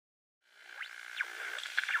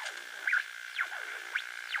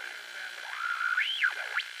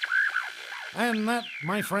And that,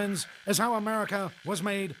 my friends, is how America was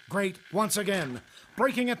made great once again.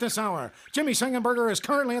 Breaking at this hour, Jimmy Sengenberger is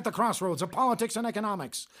currently at the crossroads of politics and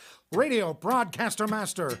economics. Radio broadcaster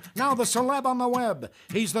master, now the celeb on the web.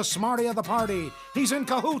 He's the smarty of the party. He's in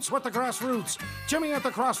cahoots with the grassroots. Jimmy at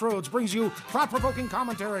the Crossroads brings you thought-provoking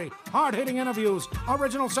commentary, hard-hitting interviews,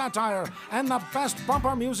 original satire, and the best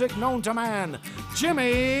bumper music known to man.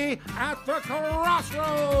 Jimmy at the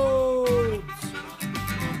Crossroads!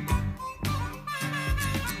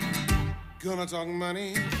 Gonna talk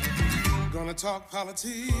money, gonna talk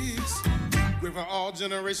politics, great for all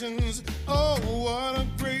generations. Oh, what a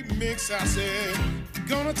great mix, I said.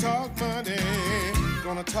 Gonna talk money,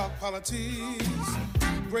 gonna talk politics,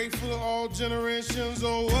 great for all generations.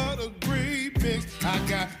 Oh, what a great mix. I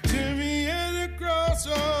got Jimmy at the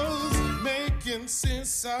Crossroads, making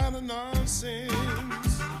sense out of nonsense.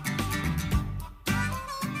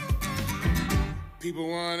 People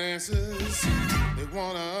want answers, they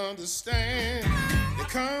want to understand. They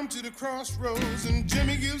come to the crossroads and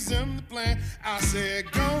Jimmy gives them the plan. I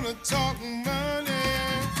said, gonna talk money,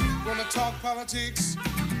 gonna talk politics,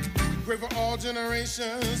 great for all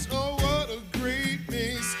generations. Oh, what a great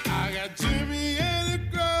mix. I got Jimmy at the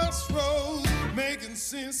Crossroads, making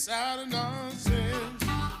sense out of nonsense.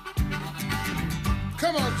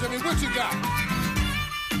 Come on, Jimmy, what you got?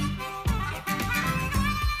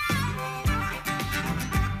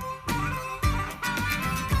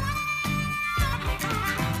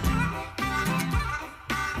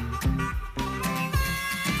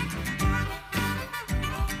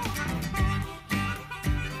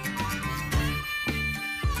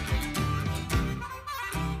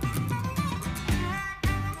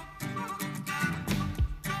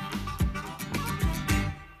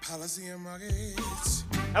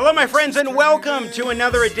 Hello, my friends, and welcome to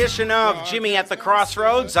another edition of Jimmy at the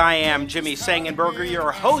Crossroads. I am Jimmy Sengenberger,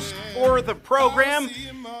 your host for the program,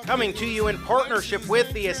 coming to you in partnership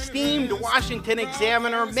with the esteemed Washington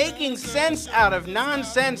Examiner, making sense out of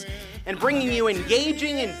nonsense and bringing you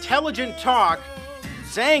engaging, intelligent talk,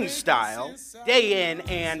 Zang style, day in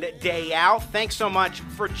and day out. Thanks so much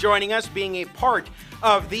for joining us, being a part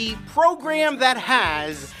of the program that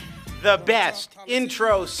has the best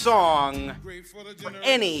intro song for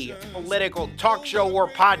any political talk show or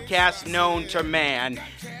podcast known to man.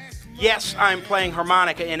 Yes, I'm playing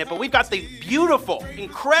harmonica in it, but we've got the beautiful,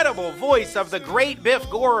 incredible voice of the great Biff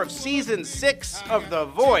Gore of Season 6 of The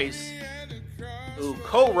Voice, who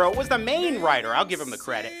co-wrote, was the main writer, I'll give him the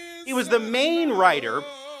credit. He was the main writer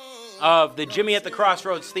of the Jimmy at the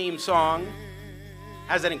Crossroads theme song.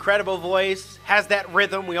 Has an incredible voice, has that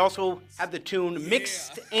rhythm. We also have the tune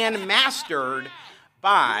mixed and mastered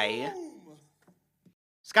by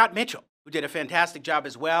Scott Mitchell, who did a fantastic job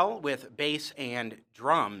as well with bass and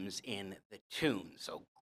drums in the tune. So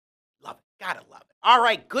love it, gotta love it. All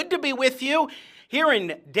right, good to be with you here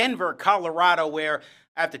in Denver, Colorado, where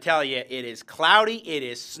I have to tell you, it is cloudy, it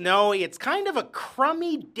is snowy, it's kind of a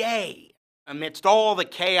crummy day amidst all the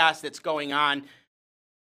chaos that's going on.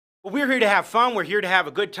 Well, we're here to have fun. We're here to have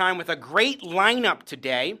a good time with a great lineup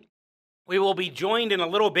today. We will be joined in a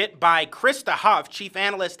little bit by Krista Huff, Chief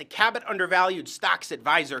Analyst at Cabot Undervalued Stocks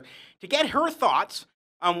Advisor, to get her thoughts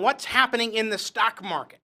on what's happening in the stock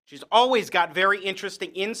market. She's always got very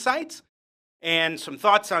interesting insights and some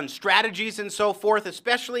thoughts on strategies and so forth,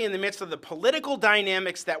 especially in the midst of the political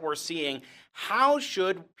dynamics that we're seeing. How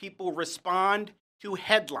should people respond to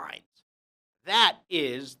headlines? That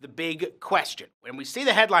is the big question. When we see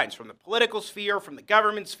the headlines from the political sphere, from the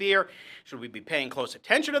government sphere, should we be paying close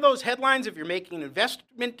attention to those headlines if you're making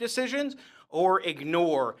investment decisions, or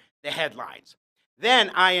ignore the headlines?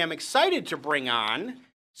 Then I am excited to bring on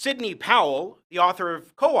Sidney Powell, the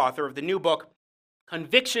co-author of the new book,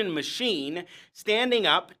 Conviction Machine, Standing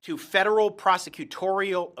Up to Federal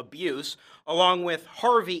Prosecutorial Abuse, along with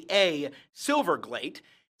Harvey A. Silverglate.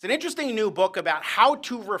 It's an interesting new book about how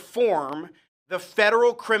to reform the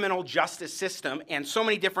federal criminal justice system and so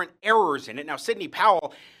many different errors in it. Now, Sidney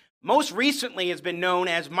Powell most recently has been known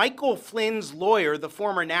as Michael Flynn's lawyer, the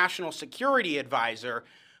former national security advisor,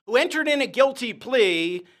 who entered in a guilty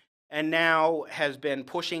plea and now has been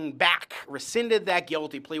pushing back, rescinded that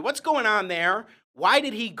guilty plea. What's going on there? Why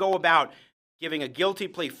did he go about giving a guilty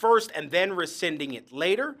plea first and then rescinding it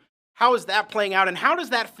later? How is that playing out, and how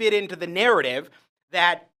does that fit into the narrative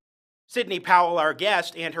that Sidney Powell, our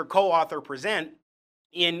guest, and her co-author present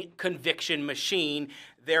in Conviction Machine,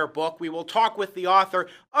 their book? We will talk with the author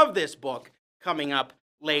of this book coming up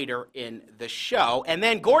later in the show. And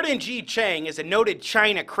then Gordon G. Chang is a noted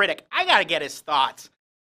China critic. I got to get his thoughts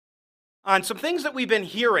on some things that we've been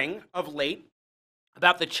hearing of late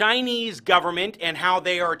about the Chinese government and how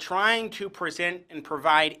they are trying to present and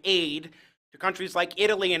provide aid to countries like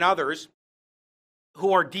Italy and others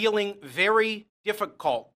who are dealing very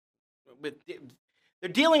difficult with they're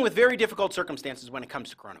dealing with very difficult circumstances when it comes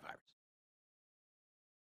to coronavirus.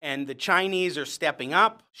 And the Chinese are stepping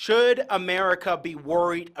up. Should America be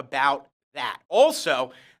worried about that?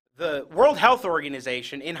 Also, the World Health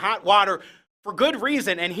Organization in hot water for good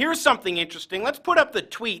reason. And here's something interesting. Let's put up the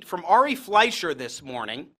tweet from Ari Fleischer this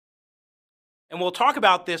morning. And we'll talk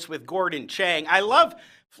about this with Gordon Chang. I love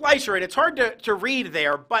Fleischer, and it's hard to read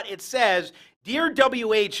there, but it says, "Dear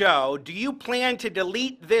WHO, do you plan to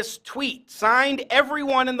delete this tweet? Signed,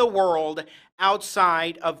 everyone in the world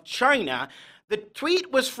outside of China." The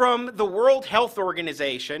tweet was from the World Health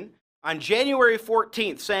Organization on January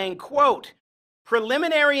 14th saying, quote,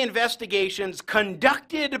 "Preliminary investigations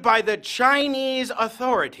conducted by the Chinese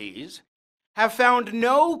authorities have found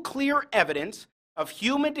no clear evidence of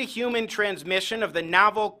human-to-human transmission of the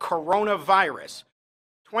novel coronavirus,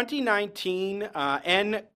 2019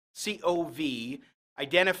 nCoV,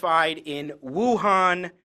 identified in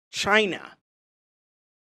Wuhan, China."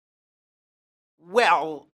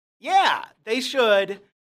 Well, yeah, they should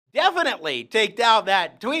definitely take down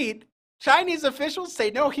that tweet. Chinese officials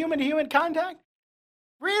say no human-to-human contact?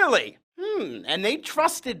 Really? And they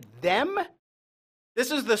trusted them?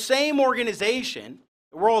 This is the same organization,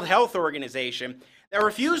 the World Health Organization, that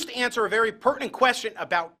refused to answer a very pertinent question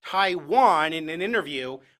about Taiwan in an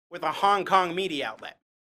interview with a Hong Kong media outlet.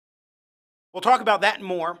 We'll talk about that and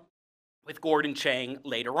more with Gordon Chang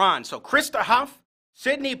later on. So Krista Huff,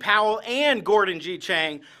 Sidney Powell, and Gordon G.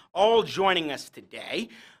 Chang all joining us today.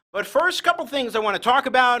 But first, a couple things I want to talk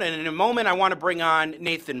about, and in a moment I want to bring on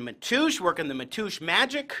Nathan Matoush, working the Matoush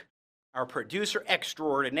Magic, our producer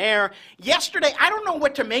extraordinaire. Yesterday, I don't know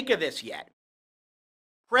what to make of this yet.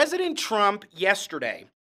 President Trump yesterday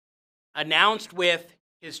announced with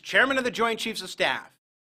his chairman of the Joint Chiefs of Staff,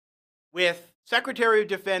 with Secretary of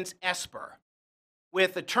Defense Esper,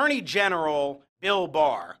 with Attorney General Bill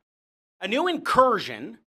Barr, a new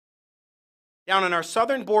incursion down on our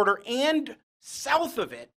southern border and south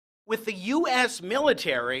of it with the U.S.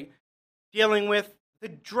 military dealing with the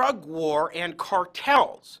drug war and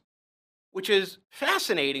cartels, which is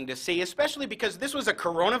fascinating to see, especially because this was a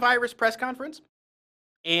coronavirus press conference,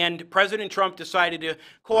 and President Trump decided to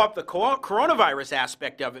co-opt the coronavirus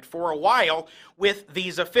aspect of it for a while with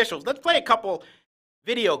these officials. Let's play a couple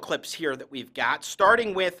video clips here that we've got,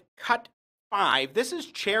 starting with cut 5. This is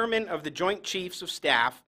Chairman of the Joint Chiefs of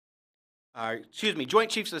Staff, Joint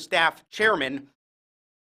Chiefs of Staff Chairman,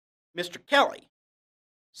 Mr. Kelly,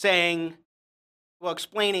 saying,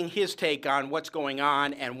 explaining his take on what's going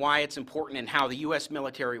on and why it's important and how the U.S.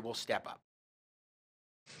 military will step up.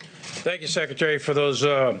 Thank you, Secretary, for those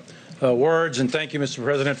words, and thank you, Mr.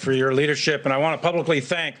 President, for your leadership. And I want to publicly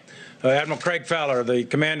thank Admiral Craig Fowler, the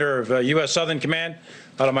commander of U.S. Southern Command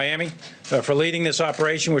out of Miami, for leading this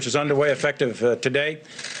operation, which is underway effective today,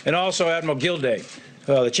 and also Admiral Gilday,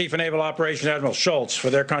 the Chief of Naval Operations, Admiral Schultz, for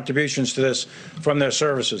their contributions to this from their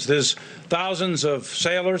services. There's thousands of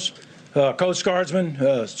sailors, Coast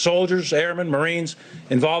Guardsmen, soldiers, airmen, Marines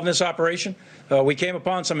involved in this operation. We came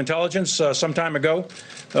upon some intelligence some time ago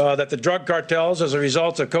that the drug cartels, as a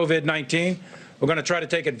result of COVID-19, were going to try to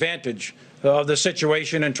take advantage of the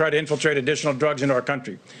situation and try to infiltrate additional drugs into our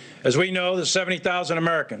country. As we know, there's 70,000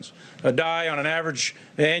 Americans die on an average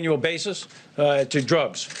annual basis to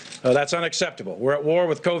drugs. That's unacceptable. We're at war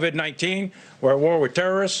with COVID-19, we're at war with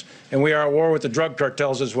terrorists, and we are at war with the drug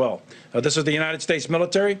cartels as well. This is the United States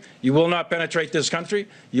military. You will not penetrate this country.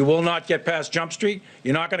 You will not get past Jump Street.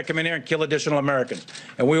 You're not going to come in here and kill additional Americans.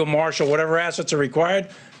 And we will marshal whatever assets are required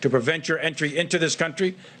to prevent your entry into this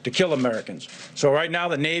country to kill Americans. So right now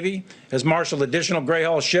the Navy has marshaled additional Gray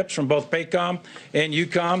Hull ships from both PACOM and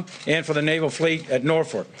EUCOM and for the Naval Fleet at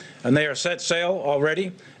Norfolk. And they are set sail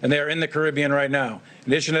already, and they are in the Caribbean right now.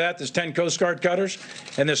 In addition to that, there's 10 Coast Guard cutters,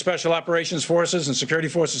 and there's Special Operations Forces and Security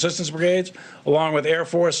Force Assistance Brigades, along with Air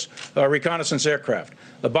Force reconnaissance aircraft.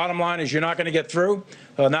 The bottom line is you're not going to get through.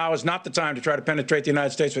 Now is not the time to try to penetrate the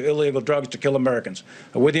United States with illegal drugs to kill Americans.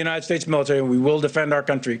 With the United States military, we will defend our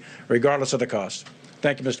country regardless of the cost.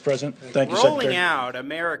 Thank you, Mr. President. Thank you, Secretary. Rolling out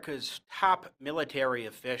America's top military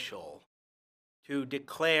official to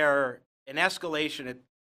declare an escalation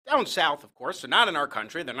down south, of course, so not in our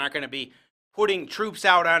country. They're not going to be putting troops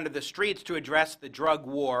out onto the streets to address the drug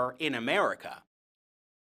war in America.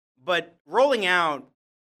 But rolling out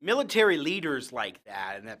military leaders like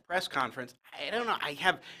that in that press conference, I don't know.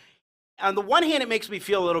 On the one hand, it makes me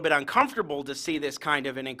feel a little bit uncomfortable to see this kind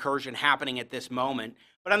of an incursion happening at this moment.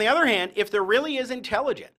 But on the other hand, if there really is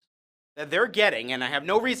intelligence that they're getting, and I have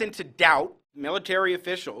no reason to doubt military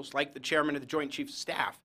officials like the chairman of the Joint Chiefs of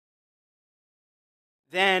Staff,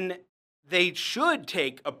 then they should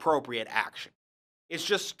take appropriate action. It's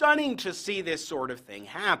just stunning to see this sort of thing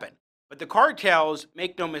happen. But the cartels,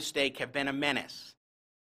 make no mistake, have been a menace.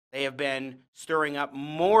 They have been stirring up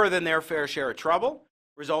more than their fair share of trouble,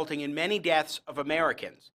 resulting in many deaths of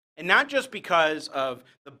Americans. And not just because of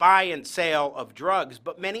the buy and sale of drugs,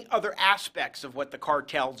 but many other aspects of what the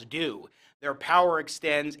cartels do. Their power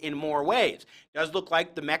extends in more ways. It does look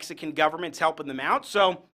like the Mexican government's helping them out,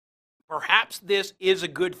 so perhaps this is a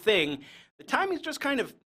good thing. The timing is just kind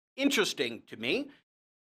of interesting to me,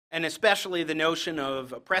 and especially the notion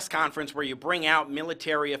of a press conference where you bring out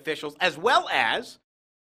military officials as well as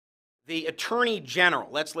the Attorney General.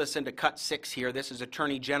 Let's listen to cut 6 here. This is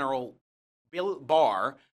Attorney General Bill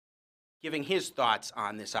Barr giving his thoughts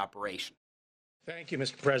on this operation. Thank you,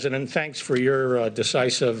 Mr. President. Thanks for your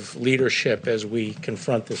decisive leadership as we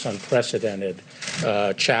confront this unprecedented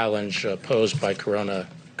challenge posed by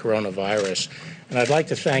coronavirus. And I'd like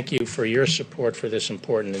to thank you for your support for this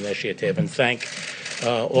important initiative, and thank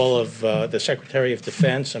all of the Secretary of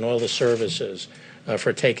Defense and all the services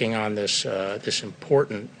for taking on this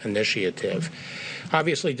important initiative.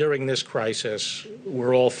 Obviously, during this crisis,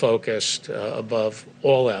 we're all focused above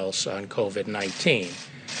all else on COVID-19.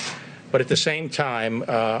 But at the same time,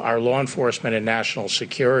 our law enforcement and national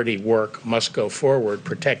security work must go forward,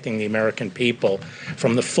 protecting the American people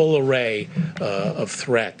from the full array of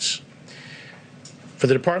threats. For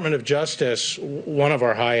the Department of Justice, one of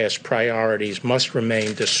our highest priorities must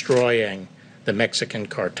remain destroying the Mexican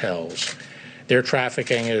cartels. Their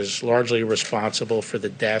trafficking is largely responsible for the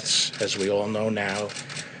deaths, as we all know now,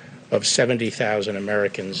 of 70,000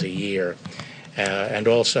 Americans a year. And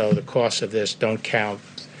also the costs of this don't count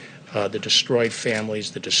the destroyed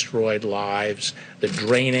families, the destroyed lives, the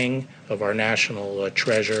draining of our national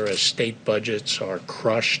treasure as state budgets are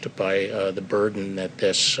crushed by the burden that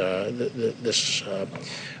this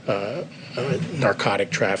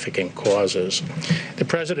narcotic trafficking causes. The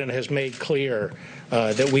President has made clear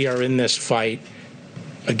that we are in this fight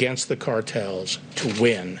against the cartels to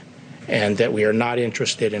win, and that we are not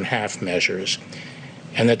interested in half measures,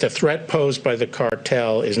 and that the threat posed by the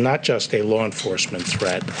cartel is not just a law enforcement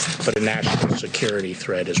threat, but a national security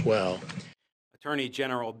threat as well. Attorney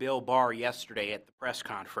General Bill Barr yesterday at the press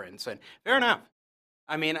conference, and fair enough.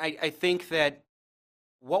 I mean, I think that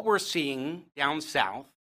what we're seeing down south,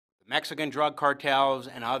 the Mexican drug cartels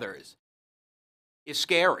and others, is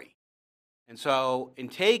scary. And so in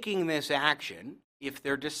taking this action, if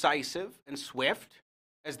they're decisive and swift,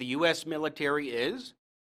 as the U.S. military is,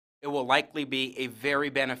 it will likely be a very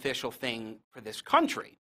beneficial thing for this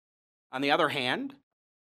country. On the other hand,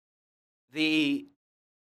 the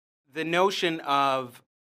notion of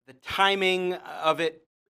the timing of it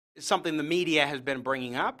is something the media has been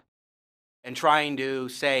bringing up and trying to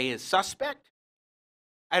say is suspect.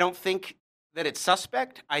 I don't think that it's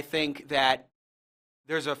suspect. I think that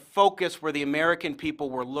there's a focus where the American people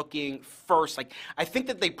were looking first. Like, I think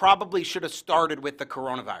that they probably should have started with the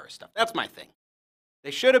coronavirus stuff. That's my thing.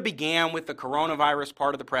 They should have began with the coronavirus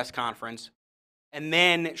part of the press conference and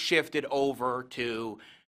then shifted over to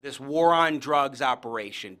this war on drugs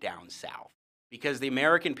operation down south. Because the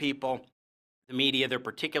American people, the media, they're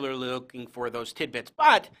particularly looking for those tidbits.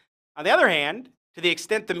 But on the other hand, to the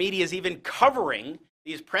extent the media is even covering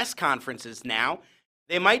these press conferences now,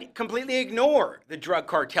 they might completely ignore the drug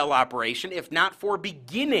cartel operation, if not for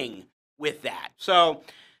beginning with that. So,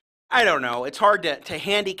 I don't know. It's hard to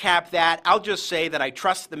handicap that. I'll just say that I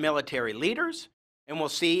trust the military leaders, and we'll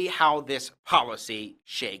see how this policy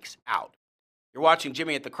shakes out. You're watching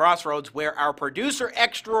Jimmy at the Crossroads, where our producer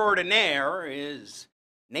extraordinaire is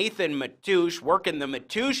Nathan Matoush, working the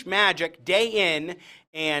Matoush magic day in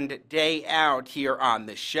and day out here on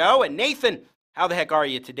the show. And Nathan, how the heck are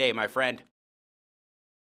you today, my friend?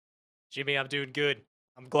 Jimmy, I'm doing good.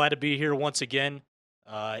 I'm glad to be here once again.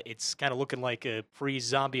 It's kind of looking like a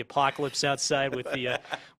pre-zombie apocalypse outside with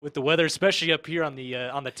the weather, especially up here on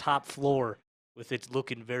the top floor, with it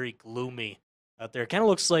looking very gloomy out there. It kind of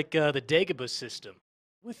looks like the Dagobah system.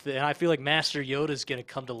 And I feel like Master Yoda is going to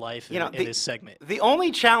come to life in this segment. The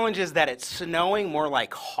only challenge is that it's snowing more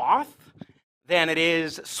like Hoth than it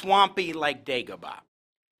is swampy like Dagobah.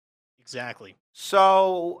 Exactly.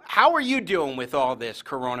 So how are you doing with all this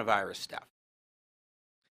coronavirus stuff?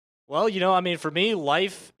 Well, for me,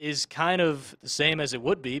 life is kind of the same as it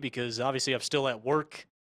would be, because obviously I'm still at work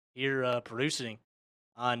here producing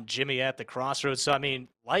on Jimmy at the Crossroads. So,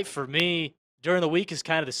 life for me during the week is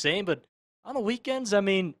kind of the same, but on the weekends,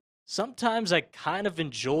 sometimes I kind of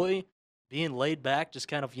enjoy being laid back, just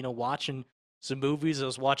kind of, watching some movies. I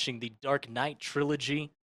was watching the Dark Knight trilogy.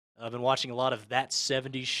 I've been watching a lot of That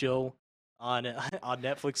 70s Show on on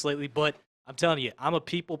Netflix lately. But I'm telling you, I'm a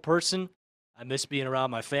people person. I miss being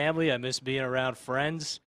around my family. I miss being around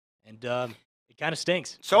friends. And it kind of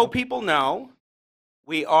stinks. So people know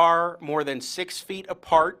we are more than 6 feet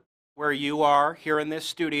apart where you are here in this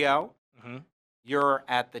studio. Mm-hmm. You're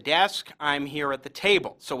at the desk. I'm here at the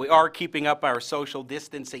table. So we are keeping up our social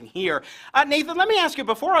distancing here. Nathan, let me ask you,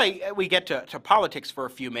 before we get to politics for a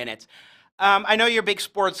few minutes, I know you're a big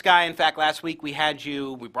sports guy. In fact, last week we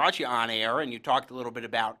brought you on air, and you talked a little bit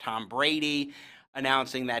about Tom Brady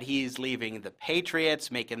announcing that he's leaving the Patriots,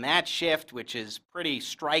 making that shift, which is pretty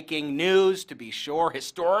striking news, to be sure,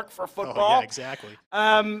 historic for football. Oh, yeah, exactly.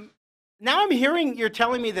 Now I'm hearing you're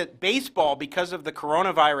telling me that baseball, because of the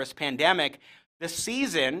coronavirus pandemic, the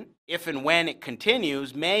season, if and when it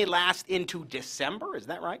continues, may last into December. Is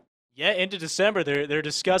that right? Yeah, into December. They're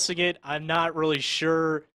discussing it. I'm not really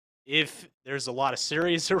sure if there's a lot of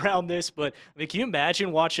serious around this, but I mean, can you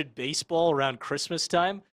imagine watching baseball around Christmas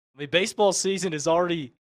time? I mean, baseball season is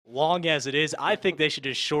already long as it is. I think they should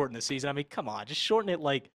just shorten the season. I mean, come on, just shorten it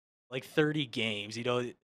like 30 games.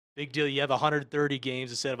 Big deal. You have 130 games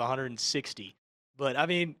instead of 160. But I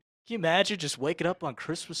mean, can you imagine just waking up on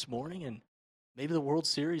Christmas morning and maybe the World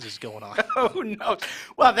Series is going on? Oh, no.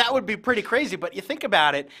 Well, that would be pretty crazy. But you think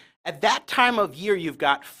about it, at that time of year, you've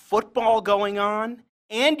got football going on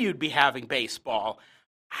and you'd be having baseball.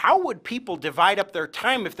 How would people divide up their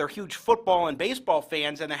time if they're huge football and baseball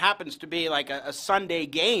fans and there happens to be like a Sunday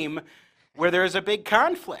game where there's a big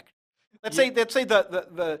conflict? Let's say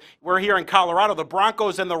the we're here in Colorado, the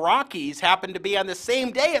Broncos and the Rockies happen to be on the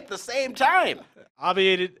same day at the same time. I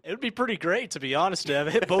mean, it would be pretty great, to be honest, to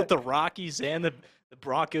have both the Rockies and the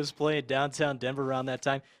Broncos playing downtown Denver around that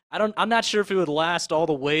time. I'm not sure if it would last all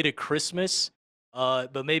the way to Christmas,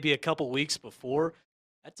 but maybe a couple weeks before.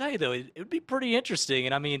 I tell you though, it would be pretty interesting.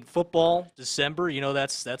 And I mean, football, December,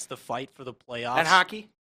 that's the fight for the playoffs. And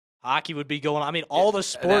Hockey would be going on. I mean, all the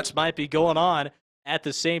sports might be going on at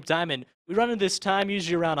the same time. And we run into this time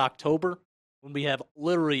usually around October when we have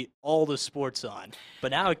literally all the sports on.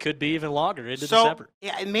 But now it could be even longer into December.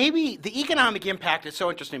 Yeah, and maybe the economic impact is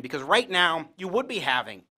so interesting because right now you would be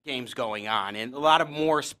having games going on and a lot of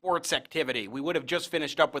more sports activity. We would have just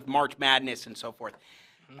finished up with March Madness and so forth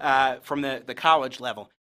from the college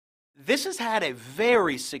level. This has had a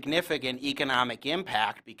very significant economic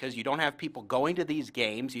impact because you don't have people going to these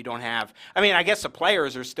games. You don't have, I guess the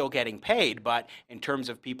players are still getting paid, but in terms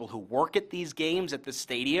of people who work at these games, at the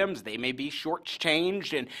stadiums, they may be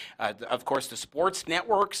shortchanged. And, of course, the sports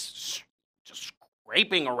networks just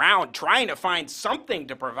scraping around, trying to find something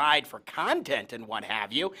to provide for content and what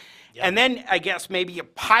have you. Yep. And then I guess maybe you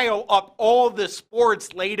pile up all the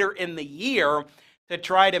sports later in the year to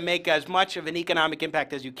try to make as much of an economic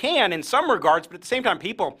impact as you can in some regards, but at the same time,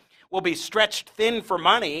 people will be stretched thin for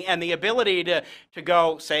money, and the ability to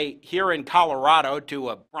go, say, here in Colorado to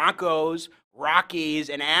a Broncos, Rockies,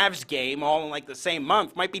 and Avs game all in like the same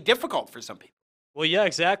month might be difficult for some people. Well, yeah,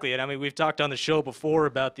 exactly. And I mean, we've talked on the show before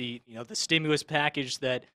about the stimulus package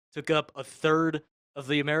that took up a third of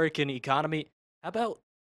the American economy. How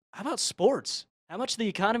about sports? How much of the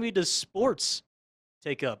economy does sports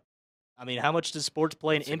take up? I mean, how much does sports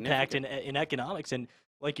play an impact in economics? And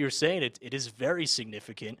like you were saying, it is very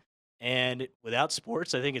significant. And without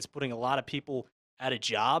sports, I think it's putting a lot of people out of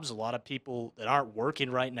jobs, a lot of people that aren't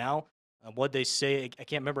working right now. What they say, I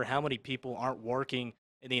can't remember how many people aren't working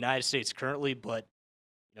in the United States currently, but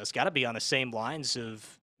it's got to be on the same lines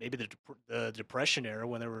of maybe the Depression era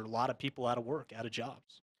when there were a lot of people out of work, out of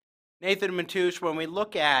jobs. Nathan Matusch, when we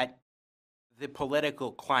look at the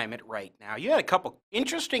political climate right now, you had a couple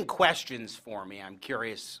interesting questions for me. I'm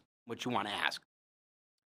curious what you want to ask.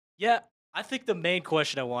 Yeah, I think the main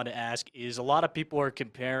question I want to ask is a lot of people are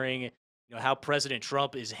comparing, how President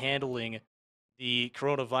Trump is handling the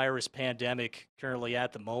coronavirus pandemic currently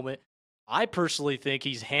at the moment. I personally think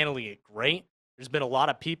he's handling it great. There's been a lot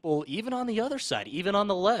of people, even on the other side, even on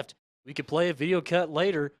the left. We could play a video cut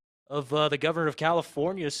later of the governor of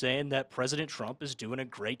California saying that President Trump is doing a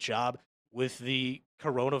great job with the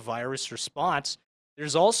coronavirus response.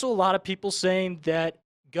 There's also a lot of people saying that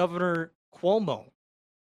Governor Cuomo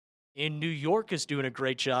in New York is doing a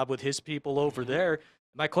great job with his people over there.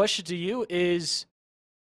 My question to you is,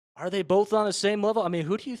 are they both on the same level? I mean,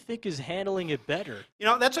 who do you think is handling it better?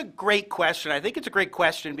 That's a great question. I think it's a great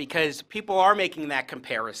question because people are making that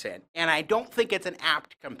comparison, and I don't think it's an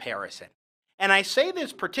apt comparison. And I say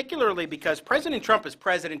this particularly because President Trump is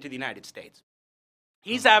president of the United States.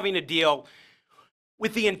 He's having to deal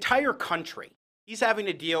with the entire country. He's having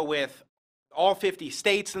to deal with all 50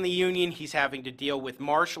 states in the union. He's having to deal with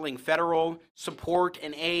marshaling federal support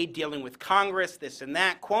and aid, dealing with Congress, this and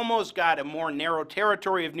that. Cuomo's got a more narrow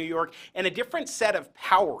territory of New York and a different set of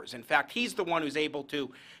powers. In fact, he's the one who's able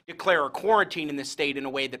to declare a quarantine in the state in a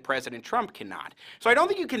way that President Trump cannot. So I don't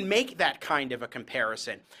think you can make that kind of a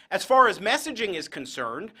comparison. As far as messaging is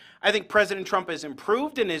concerned, I think President Trump has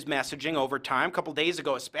improved in his messaging over time. A couple days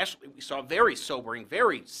ago especially, we saw a very sobering,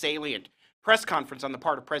 very salient press conference on the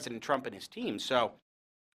part of President Trump and his team. So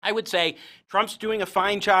I would say Trump's doing a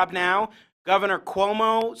fine job now. Governor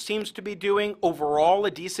Cuomo seems to be doing overall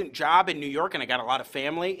a decent job in New York, and I got a lot of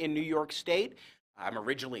family in New York State. I'm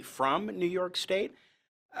originally from New York State.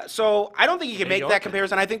 So I don't think you can make that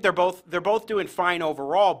comparison. I think they're both doing fine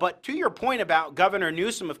overall. But to your point about Governor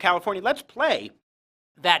Newsom of California, let's play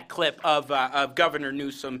that clip of Governor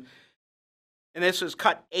Newsom. And this is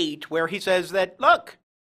cut 8, where he says that, look,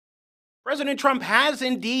 President Trump has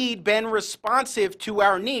indeed been responsive to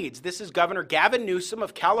our needs. This is Governor Gavin Newsom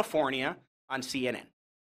of California on CNN.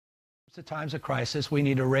 At times of crisis, we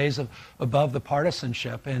need to raise above the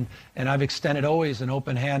partisanship, and I've extended always an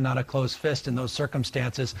open hand, not a closed fist in those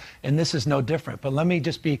circumstances, and this is no different. But let me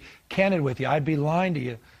just be candid with you. I'd be lying to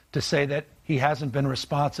you to say that he hasn't been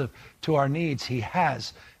responsive to our needs. He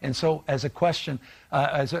has. And so as a question,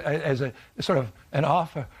 as a sort of an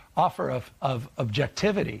offer of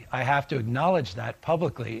objectivity, I have to acknowledge that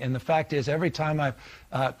publicly. And the fact is, every time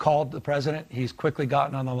I've called the president, he's quickly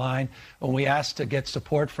gotten on the line. When we asked to get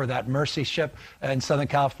support for that Mercy ship in Southern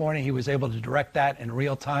California, he was able to direct that in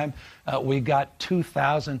real time. We got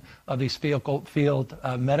 2,000 of these field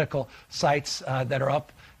medical sites that are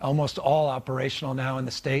up, almost all operational now in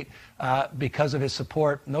the state because of his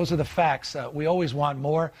support. And those are the facts. We always want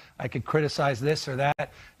more. I could criticize this or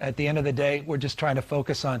that. At the end of the day, we're just trying to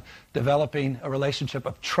focus on developing a relationship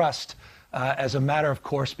of trust as a matter of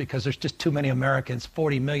course, because there's just too many Americans,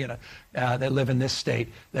 40 million that live in this state,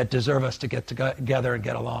 that deserve us to get together and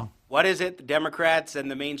get along. What is it the Democrats and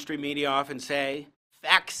the mainstream media often say?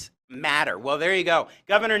 Facts matter. Well, there you go.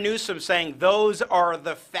 Governor Newsom saying those are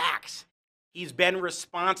the facts. He's been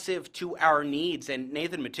responsive to our needs. And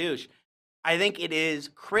Nathan Mateusz, I think it is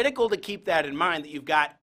critical to keep that in mind, that you've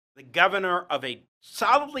got the governor of a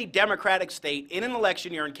solidly Democratic state in an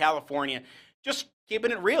election year in California just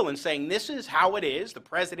keeping it real and saying this is how it is. The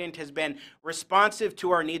president has been responsive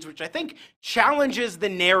to our needs, which I think challenges the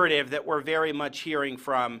narrative that we're very much hearing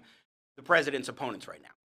from the president's opponents right now.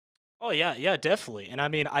 Oh, yeah, definitely. And I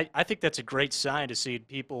mean, I think that's a great sign to see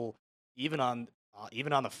people even on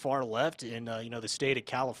the far left in the state of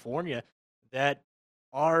California that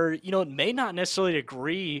are may not necessarily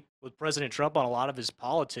agree with President Trump on a lot of his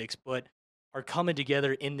politics, but are coming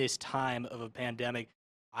together in this time of a pandemic.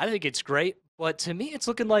 I think it's great, but to me, it's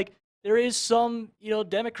looking like there is some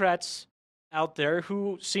Democrats out there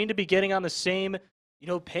who seem to be getting on the same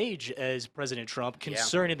page as President Trump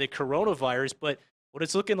concerning the coronavirus. But what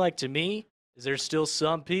it's looking like to me is there's still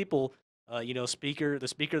some people. The Speaker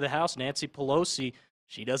of the House, Nancy Pelosi,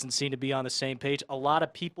 she doesn't seem to be on the same page. A lot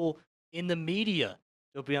of people in the media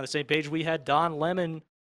don't be on the same page. We had Don Lemon.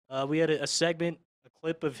 We had a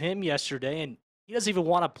clip of him yesterday, and he doesn't even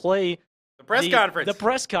want to play the press conference. The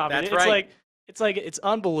press conference. That's right. It's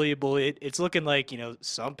unbelievable. It's looking like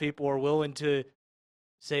some people are willing to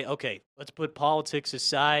say, okay, let's put politics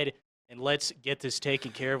aside and let's get this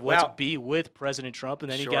taken care of. Let's be with President Trump,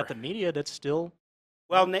 and then you got the media that's still.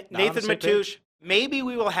 Well, Nathan Mateusz, maybe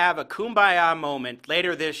we will have a kumbaya moment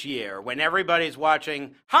later this year when everybody's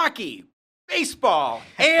watching hockey, baseball,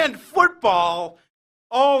 and football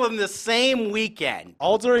all in the same weekend.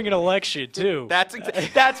 All during an election, too. That's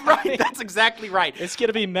right. That's exactly right. It's going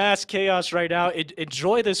to be mass chaos right now.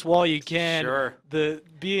 Enjoy this while you can. Sure. The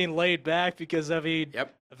being laid back, because,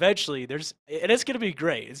 eventually and it's going to be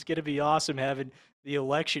great. It's going to be awesome having the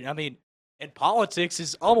election. I mean, and politics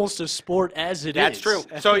is almost a sport as it is. That's true.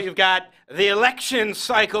 So you've got the election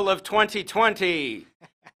cycle of 2020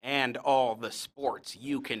 and all the sports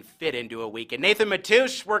you can fit into a week. And Nathan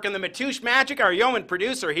Mateusz, working the Mateusz Magic, our yeoman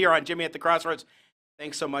producer here on Jimmy at the Crossroads.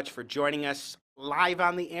 Thanks so much for joining us live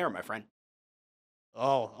on the air, my friend.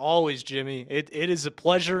 Oh, always, Jimmy. It is a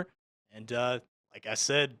pleasure. And like I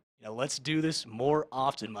said, let's do this more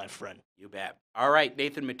often, my friend. You bet. All right,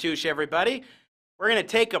 Nathan Mateusz, everybody. We're going to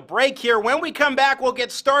take a break here. When we come back, we'll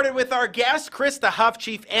get started with our guest, Krista Huff,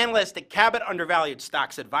 Chief Analyst at Cabot Undervalued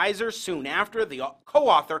Stocks Advisors. Soon after, the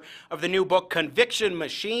co-author of the new book, Conviction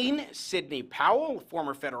Machine, Sidney Powell,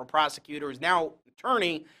 former federal prosecutor, is now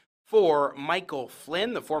attorney for Michael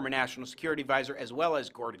Flynn, the former National Security Advisor, as well as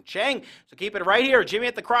Gordon Chang. So keep it right here. Jimmy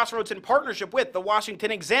at the Crossroads in partnership with the Washington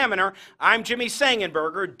Examiner. I'm Jimmy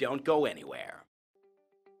Sangenberger. Don't go anywhere.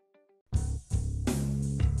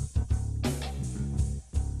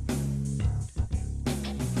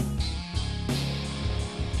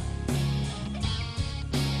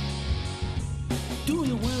 Do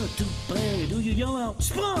you wear a toupee? Do you yell out,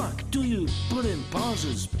 spark? Do you put in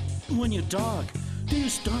pauses when you talk? Do you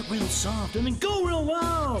start real soft and then go real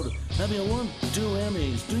loud? Have you won 2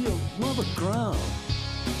 Emmys? Do you love a crowd?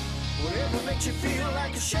 Whatever makes you feel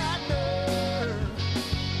like a Shatner.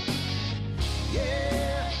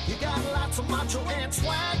 Yeah, you got lots of macho and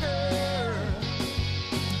swagger.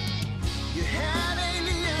 You had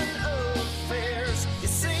alien affairs. You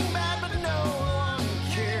sing bad but no one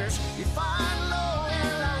cares. You find low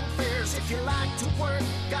airline fares. If you like to work,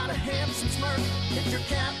 got a handsome smirk. If you're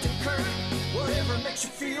Captain Kirk, whatever makes you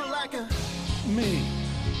feel like a me.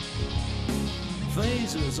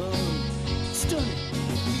 Phasers on stunning.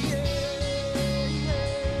 Yeah,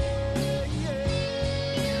 yeah,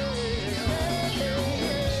 yeah.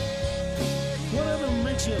 Whatever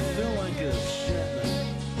makes you feel like a Shatner.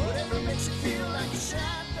 Whatever makes you feel like a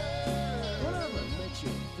Shatner. Whatever makes you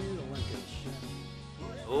feel like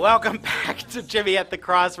a Shatner. Welcome back to Jimmy at the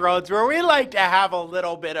Crossroads, where we like to have a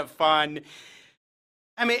little bit of fun.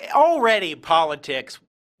 I mean, already politics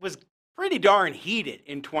was pretty darn heated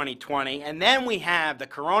in 2020, and then we have the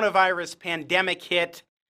coronavirus pandemic hit,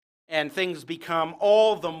 and things become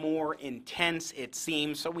all the more intense, it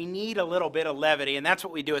seems. So we need a little bit of levity, and that's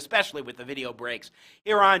what we do, especially with the video breaks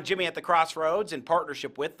here on Jimmy at the Crossroads in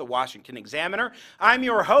partnership with the Washington Examiner. I'm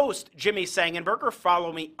your host, Jimmy Sangenberger.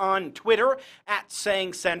 Follow me on Twitter at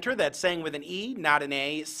Sang Center. That's Sang with an E, not an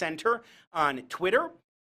A, Center on Twitter.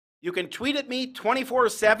 You can tweet at me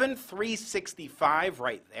 24/7, 365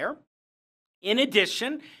 right there. In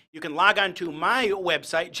addition, you can log on to my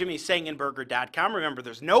website, jimmysangenberger.com. Remember,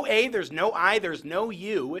 there's no A, there's no I, there's no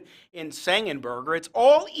U in Sangenberger. It's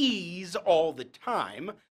all E's all the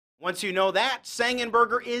time. Once you know that,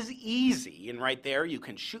 Sangenberger is easy. And right there, you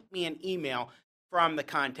can shoot me an email from the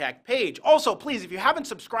contact page. Also, please, if you haven't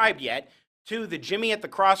subscribed yet to the Jimmy at the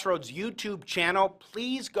Crossroads YouTube channel,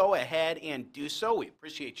 please go ahead and do so. We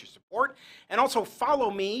appreciate your support. And also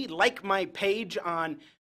follow me, like my page on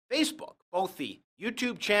Facebook. Both the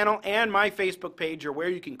YouTube channel and my Facebook page are where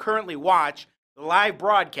you can currently watch the live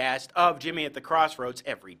broadcast of Jimmy at the Crossroads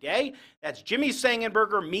every day. That's Jimmy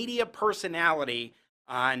Sangenberger, media personality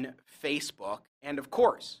on Facebook. And of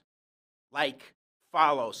course, like,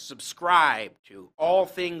 follow, subscribe to all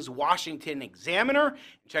things Washington Examiner.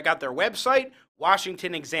 Check out their website,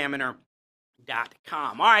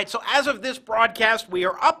 WashingtonExaminer.com. All right, so as of this broadcast, we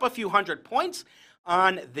are up a few hundred points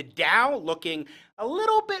on the Dow, looking a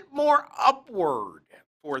little bit more upward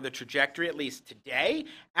for the trajectory, at least today.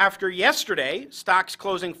 After yesterday, stocks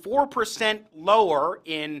closing 4% lower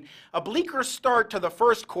in a bleaker start to the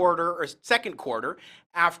first quarter or second quarter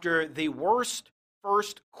after the worst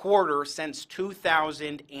first quarter since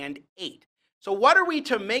 2008. So what are we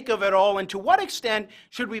to make of it all, and to what extent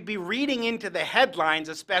should we be reading into the headlines,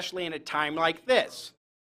 especially in a time like this?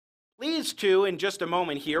 Pleased to, in just a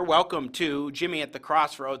moment here, welcome to Jimmy at the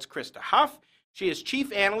Crossroads, Krista Huff. She is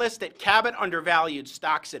Chief Analyst at Cabot Undervalued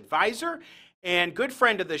Stocks Advisor and good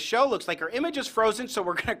friend of the show. Looks like her image is frozen, so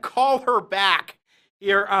we're going to call her back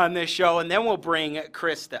here on this show, and then we'll bring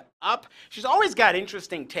Krista up. She's always got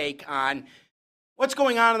interesting take on what's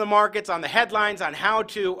going on in the markets, on the headlines, on how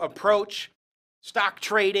to approach stock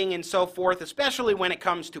trading and so forth, especially when it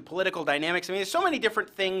comes to political dynamics. I mean, there's so many different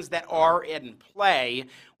things that are in play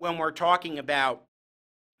when we're talking about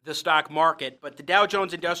the stock market. But the Dow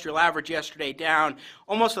Jones Industrial Average yesterday down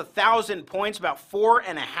almost 1,000 points, about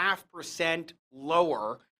 4.5%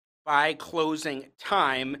 lower by closing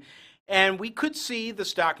time. And we could see the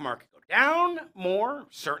stock market go down more,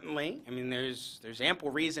 certainly. I mean, there's ample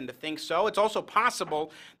reason to think so. It's also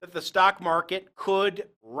possible that the stock market could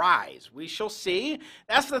rise. We shall see.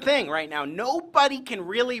 That's the thing right now. Nobody can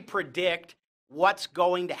really predict what's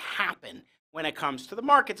going to happen when it comes to the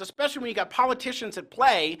markets, especially when you got politicians at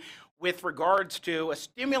play with regards to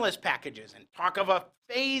stimulus packages and talk of a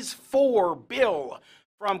phase 4 bill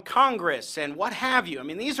from Congress and what have you. I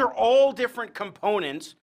mean, these are all different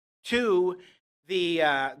components to the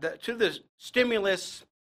stimulus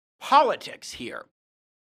politics here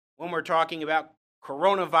when we're talking about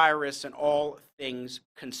coronavirus and all things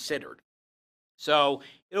considered. So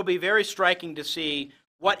it'll be very striking to see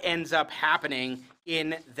what ends up happening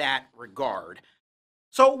in that regard.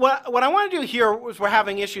 So what I want to do here is, we're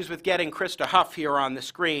having issues with getting Krista Huff here on the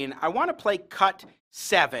screen. I want to play cut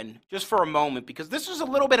 7 just for a moment, because this is a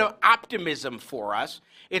little bit of optimism for us.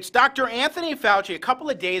 It's Dr. Anthony Fauci a couple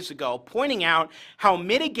of days ago pointing out how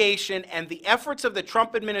mitigation and the efforts of the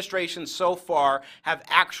Trump administration so far have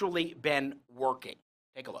actually been working.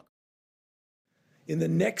 Take a look. In the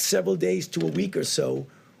next several days to a week or so,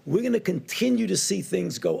 we're going to continue to see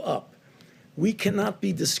things go up. We cannot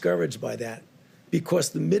be discouraged by that because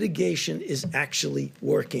the mitigation is actually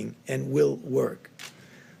working and will work.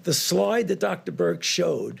 The slide that Dr. Birx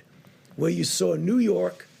showed, where you saw New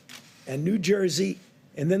York and New Jersey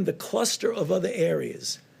and then the cluster of other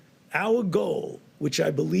areas, our goal, which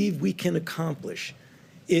I believe we can accomplish,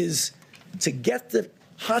 is to get the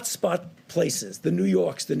hotspot places, the New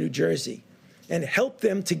Yorks, the New Jersey, and help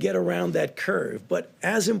them to get around that curve. But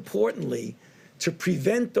as importantly, to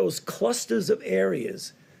prevent those clusters of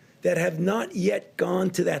areas that have not yet gone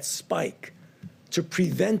to that spike, to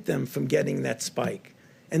prevent them from getting that spike.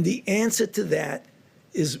 And the answer to that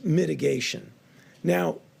is mitigation.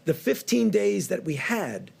 Now, the 15 days that we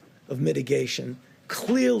had of mitigation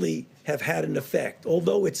clearly have had an effect,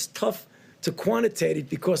 although it's tough to quantitate it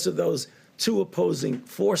because of those two opposing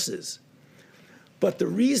forces. But the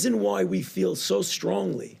reason why we feel so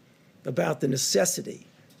strongly about the necessity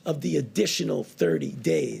of the additional 30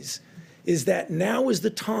 days is that now is the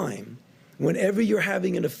time, whenever you're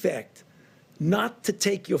having an effect, not to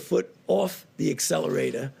take your foot off the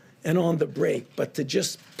accelerator and on the brake, but to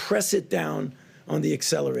just press it down on the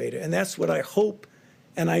accelerator. And that's what I hope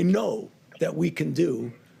and I know that we can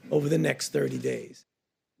do over the next 30 days.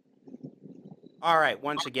 All right,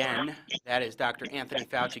 once again, that is Dr. Anthony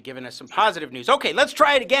Fauci giving us some positive news. Okay, let's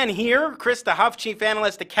try it again here. Krista Huff, Chief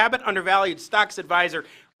Analyst at Cabot Undervalued Stocks Advisor,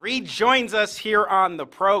 rejoins us here on the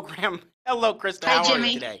program. Hello, Krista. Hi, how Jimmy. are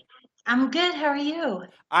you today? I'm good. How are you?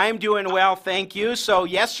 I'm doing well, thank you. So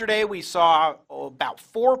yesterday we saw about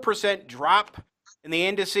 4% drop in the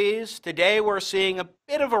indices. Today we're seeing a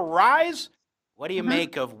bit of a rise. What do you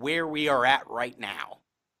make of where we are at right now?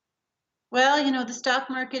 Well, the stock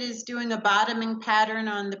market is doing a bottoming pattern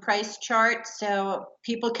on the price chart. So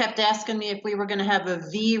people kept asking me if we were going to have a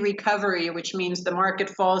V recovery, which means the market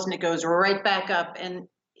falls and it goes right back up. And,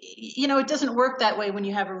 it doesn't work that way when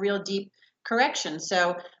you have a real deep correction.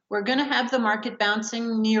 So we're going to have the market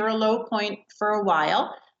bouncing near a low point for a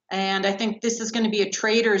while. And I think this is going to be a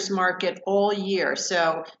trader's market all year.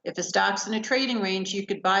 So if a stock's in a trading range, you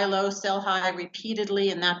could buy low, sell high repeatedly,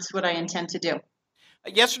 and that's what I intend to do.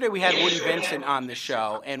 Yesterday we had Woody Vincent on the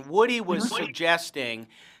show, and Woody was suggesting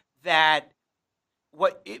that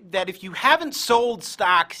if you haven't sold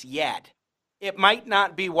stocks yet, it might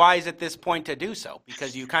not be wise at this point to do so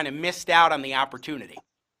because you kind of missed out on the opportunity.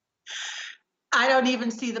 I don't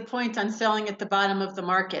even see the point on selling at the bottom of the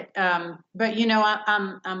market. But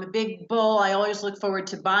I'm a big bull. I always look forward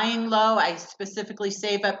to buying low. I specifically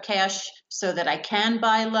save up cash so that I can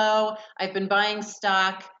buy low. I've been buying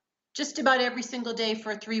stock just about every single day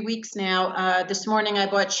for 3 weeks now. This morning I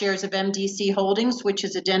bought shares of MDC Holdings, which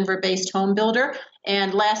is a Denver-based home builder.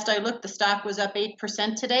 And last I looked, the stock was up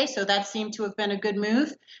 8% today, so that seemed to have been a good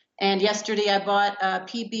move. And yesterday I bought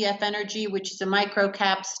PBF Energy, which is a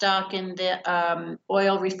micro-cap stock in the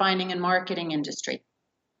oil refining and marketing industry.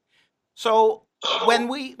 So when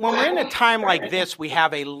we're in a time like this, we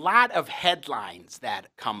have a lot of headlines that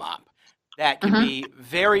come up that can be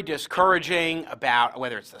very discouraging about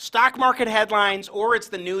whether it's the stock market headlines or it's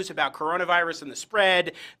the news about coronavirus and the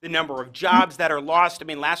spread, the number of jobs that are lost. I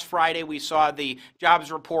mean, last Friday we saw the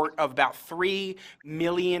jobs report of about 3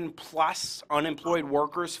 million plus unemployed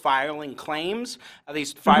workers filing claims, at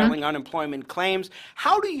least filing unemployment claims.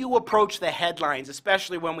 How do you approach the headlines,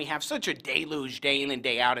 especially when we have such a deluge day in and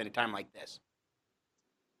day out in a time like this?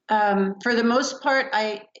 For the most part,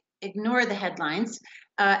 I ignore the headlines.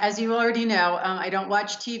 As you already know, I don't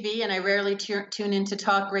watch TV and I rarely tune into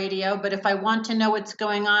talk radio, but if I want to know what's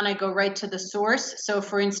going on, I go right to the source. So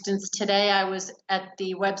for instance, today I was at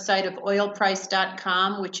the website of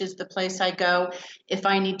oilprice.com, which is the place I go if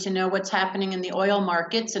I need to know what's happening in the oil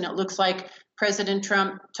markets. And it looks like President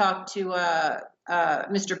Trump talked to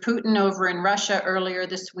Mr. Putin over in Russia earlier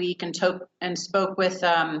this week and spoke with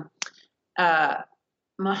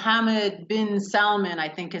Mohammed bin Salman, I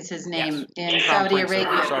think is his name, in Saudi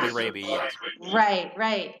Arabia. Saudi Arabia, yes.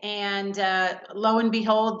 Right. And lo and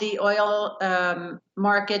behold, the oil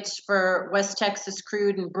markets for West Texas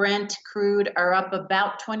crude and Brent crude are up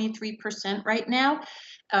about 23% right now.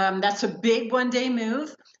 That's a big one-day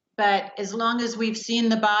move, but as long as we've seen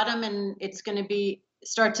the bottom and it's going to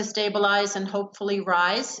start to stabilize and hopefully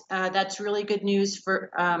rise, that's really good news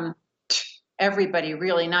for everybody,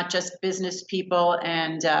 really, not just business people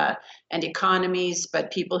and economies,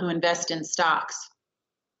 but people who invest in stocks.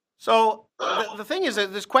 So the thing is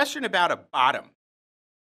that this question about a bottom.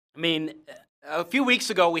 I mean, a few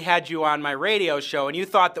weeks ago we had you on my radio show, and you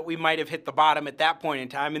thought that we might have hit the bottom at that point in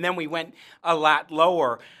time, and then we went a lot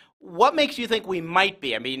lower. What makes you think we might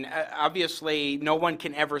be? I mean, obviously, no one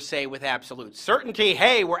can ever say with absolute certainty,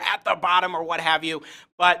 hey, we're at the bottom or what have you,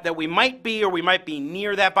 but that we might be, or we might be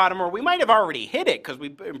near that bottom, or we might have already hit it because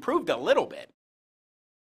we've improved a little bit.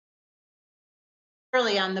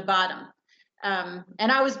 Early on the bottom.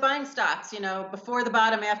 And I was buying stocks, before the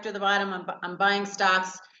bottom, after the bottom, I'm buying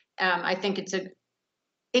stocks. I think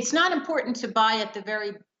it's not important to buy at the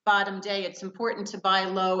very bottom day. It's important to buy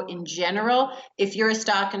low in general. If you're a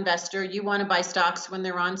stock investor, you want to buy stocks when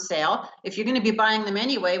they're on sale. If you're going to be buying them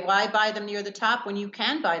anyway, why buy them near the top when you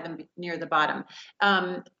can buy them near the bottom?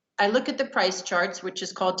 I look at the price charts, which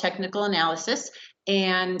is called technical analysis.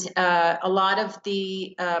 And a lot of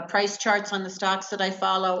the price charts on the stocks that I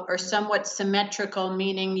follow are somewhat symmetrical,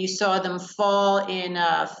 meaning you saw them fall in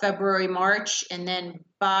February, March, and then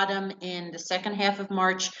bottom in the second half of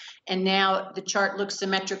March. And now the chart looks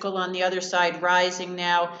symmetrical on the other side, rising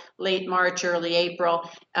now, late March, early April.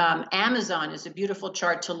 Amazon is a beautiful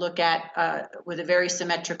chart to look at with a very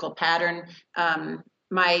symmetrical pattern.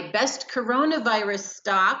 My best coronavirus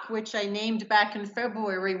stock, which I named back in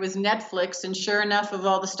February, was Netflix. And sure enough, of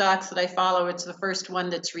all the stocks that I follow, it's the first one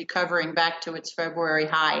that's recovering back to its February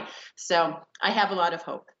high. So I have a lot of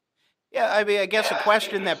hope. Yeah, I mean, I guess a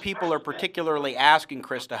question that people are particularly asking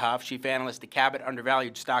Krista Huff, chief analyst at Cabot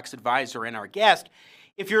Undervalued Stocks Advisor and our guest,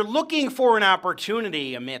 if you're looking for an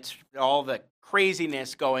opportunity amidst all the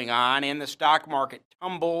craziness going on and the stock market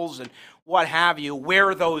tumbles and what have you,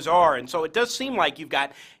 where those are. And so it does seem like you've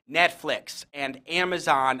got Netflix and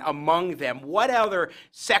Amazon among them. What other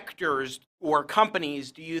sectors or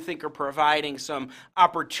companies do you think are providing some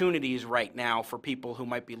opportunities right now for people who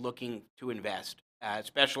might be looking to invest,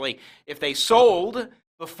 especially if they sold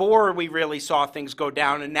before we really saw things go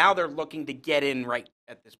down and now they're looking to get in right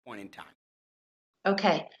at this point in time?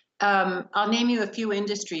 Okay. I'll name you a few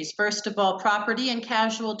industries. First of all, property and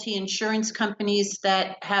casualty insurance companies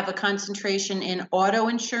that have a concentration in auto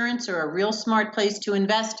insurance are a real smart place to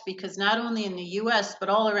invest, because not only in the US, but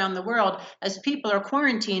all around the world, as people are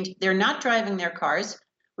quarantined, they're not driving their cars,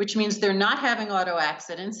 which means they're not having auto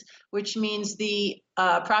accidents, which means the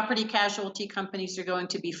property casualty companies are going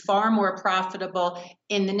to be far more profitable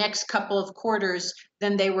in the next couple of quarters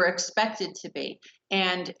than they were expected to be.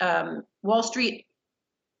 And Wall Street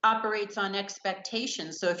operates on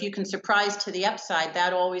expectations. So if you can surprise to the upside,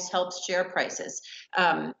 that always helps share prices.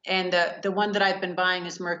 And the one that I've been buying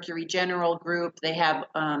is Mercury General Group. They have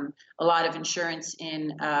a lot of insurance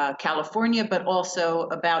in California, but also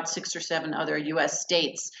about 6 or 7 other US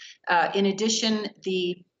states. In addition,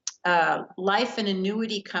 the life and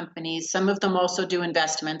annuity companies, some of them also do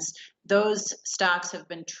investments. Those stocks have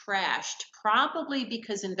been trashed, probably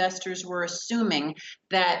because investors were assuming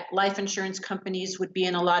that life insurance companies would be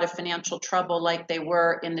in a lot of financial trouble like they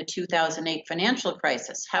were in the 2008 financial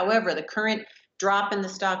crisis. However, the current drop in the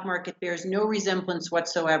stock market bears no resemblance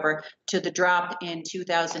whatsoever to the drop in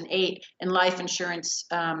 2008, and life insurance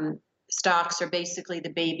stocks are basically the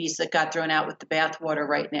babies that got thrown out with the bathwater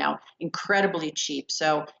right now, incredibly cheap.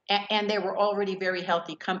 So, and they were already very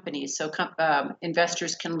healthy companies. So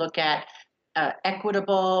investors can look at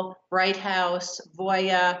Equitable, Bright House,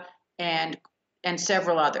 Voya, and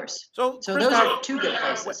several others. So those are 2 good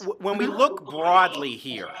places. When we look broadly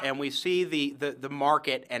here and we see the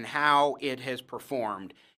market and how it has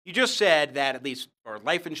performed, you just said that at least our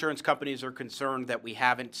life insurance companies are concerned that we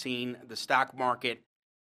haven't seen the stock market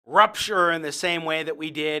rupture in the same way that we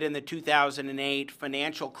did in the 2008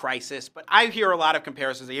 financial crisis. But I hear a lot of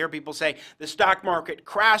comparisons. I hear people say the stock market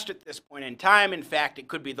crashed at this point in time. In fact, it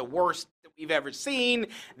could be the worst that we've ever seen,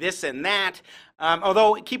 this and that.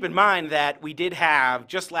 Although keep in mind that we did have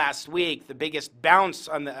just last week the biggest bounce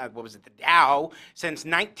on the, the Dow since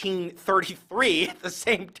 1933 at the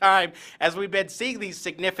same time as we've been seeing these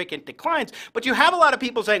significant declines. But you have a lot of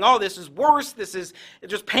people saying, oh, this is worse. This is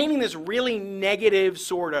just painting this really negative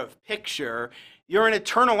sort of picture. You're an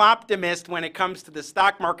eternal optimist when it comes to the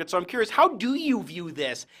stock market. So I'm curious, how do you view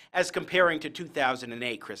this as comparing to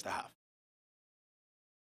 2008, Krista Huff?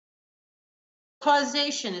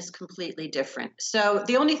 Causation is completely different. So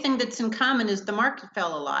the only thing that's in common is the market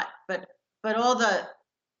fell a lot, but all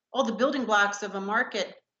the building blocks of a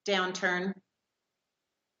market downturn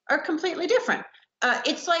are completely different.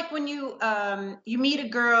 It's like when you meet a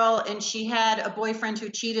girl and she had a boyfriend who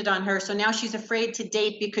cheated on her, so now she's afraid to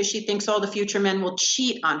date because she thinks all the future men will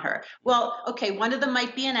cheat on her. Well, okay, one of them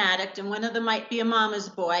might be an addict and one of them might be a mama's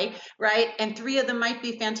boy, right? And three of them might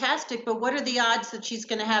be fantastic, but what are the odds that she's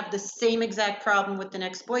going to have the same exact problem with the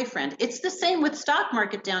next boyfriend? It's the same with stock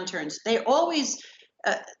market downturns. They always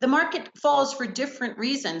the market falls for different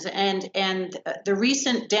reasons, and the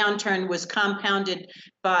recent downturn was compounded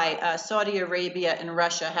by Saudi Arabia and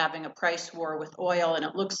Russia having a price war with oil, and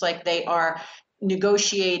it looks like they are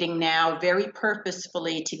negotiating now very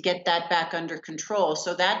purposefully to get that back under control.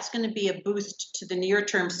 So that's going to be a boost to the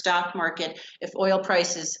near-term stock market. If oil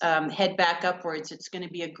prices head back upwards, it's going to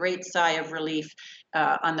be a great sigh of relief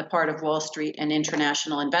on the part of Wall Street and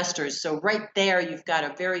international investors. So right there, you've got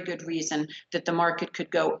a very good reason that the market could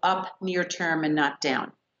go up near term and not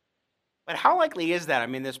down. But how likely is that? I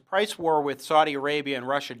mean, this price war with Saudi Arabia and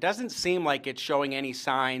Russia doesn't seem like it's showing any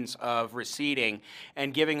signs of receding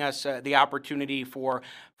and giving us the opportunity for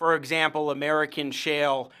example, American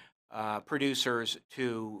shale producers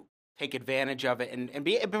to take advantage of it and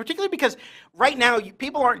be, particularly because right now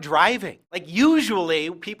people aren't driving. Like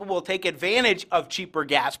usually people will take advantage of cheaper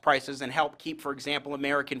gas prices and help keep, for example,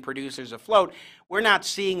 American producers afloat. We're not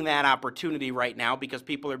seeing that opportunity right now because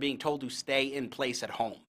people are being told to stay in place at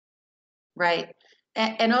home. Right.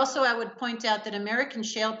 And also, I would point out that American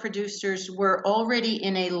shale producers were already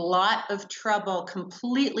in a lot of trouble,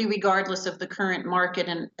 completely regardless of the current market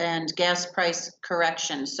and gas price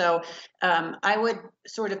correction. So I would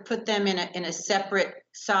sort of put them in a separate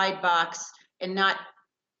side box and not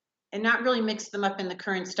really mix them up in the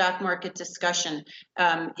current stock market discussion.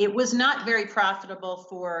 It was not very profitable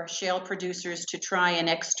for shale producers to try and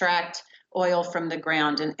extract oil from the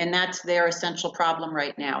ground, and that's their essential problem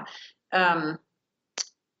right now.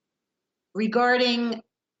 Regarding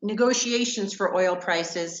negotiations for oil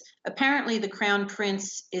prices, apparently the Crown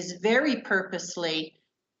Prince is very purposely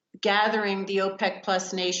gathering the OPEC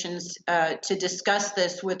plus nations to discuss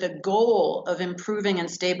this with a goal of improving and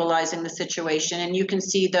stabilizing the situation. And you can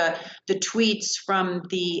see the tweets from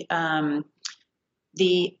the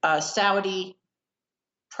Saudi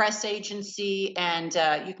press agency, and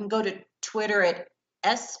you can go to Twitter at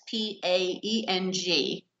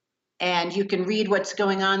SPAENG, and you can read what's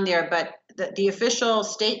going on there. But the official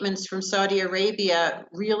statements from Saudi Arabia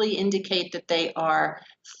really indicate that they are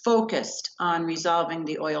focused on resolving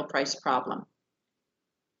the oil price problem.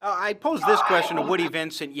 I posed this question to Woody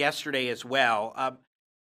Vincent yesterday as well.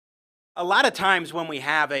 A lot of times when we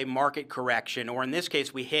have a market correction, or in this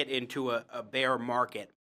case, we hit into a bear market,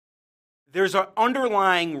 there's an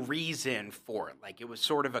underlying reason for it. Like it was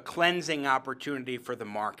sort of a cleansing opportunity for the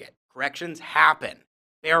market. Corrections happen.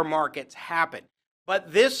 Bear markets happen.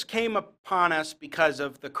 But this came upon us because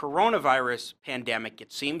of the coronavirus pandemic,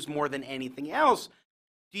 it seems, more than anything else.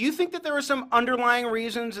 Do you think that there are some underlying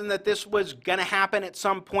reasons and that this was going to happen at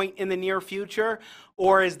some point in the near future?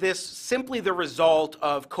 Or is this simply the result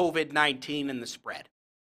of COVID-19 and the spread?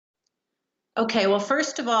 Okay, well,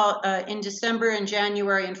 first of all, in December and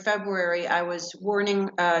January and February, I was warning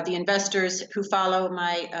the investors who follow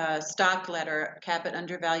my stock letter, Cabot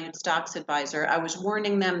Undervalued Stocks Advisor. I was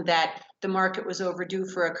warning them that the market was overdue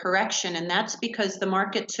for a correction, and that's because the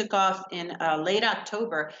market took off in late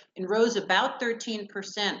October and rose about 13%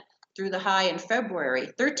 through the high in February.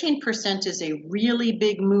 13% is a really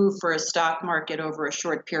big move for a stock market over a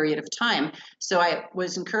short period of time. So I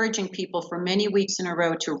was encouraging people for many weeks in a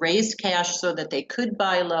row to raise cash so that they could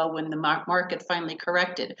buy low when the market finally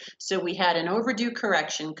corrected. So we had an overdue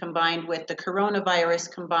correction combined with the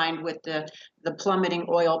coronavirus, combined with the plummeting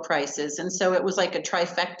oil prices. And so it was like a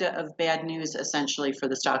trifecta of bad news essentially for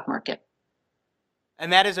the stock market.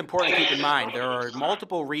 And that is important to keep in mind. There are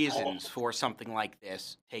multiple reasons for something like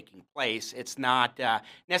this taking place. It's not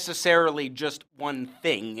necessarily just one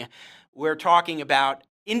thing. We're talking about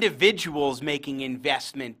individuals making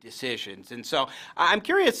investment decisions. And so I'm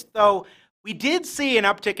curious, though, we did see an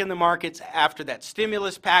uptick in the markets after that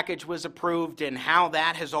stimulus package was approved and how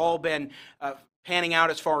that has all been panning out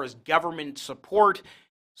as far as government support.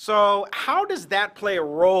 So how does that play a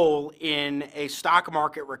role in a stock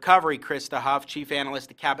market recovery, Krista Huff, Chief Analyst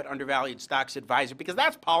at Cabot Undervalued Stocks Advisor? Because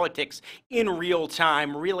that's politics in real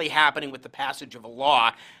time, really happening with the passage of a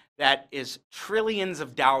law that is trillions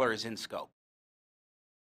of dollars in scope.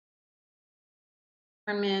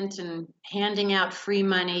 Government and handing out free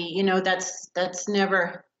money, you know, that's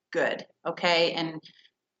never good, okay? And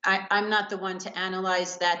I'm not the one to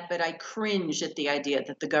analyze that, but I cringe at the idea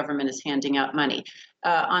that the government is handing out money.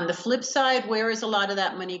 On the flip side, where is a lot of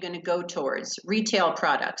that money going to go towards? Retail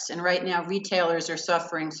products. And right now, retailers are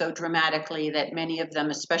suffering so dramatically that many of them,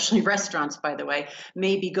 especially restaurants, by the way,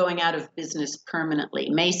 may be going out of business permanently.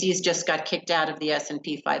 Macy's just got kicked out of the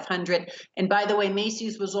S&P 500. And by the way,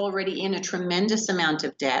 Macy's was already in a tremendous amount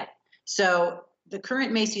of debt. So the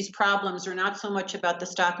current Macy's problems are not so much about the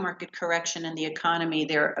stock market correction and the economy,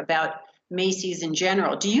 they're about Macy's in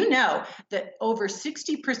general. Do you know that over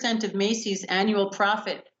 60% of Macy's annual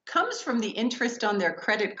profit comes from the interest on their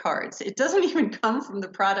credit cards? It doesn't even come from the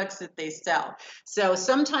products that they sell. So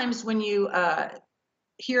sometimes when you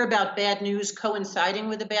hear about bad news coinciding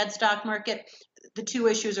with a bad stock market, the two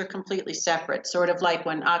issues are completely separate, sort of like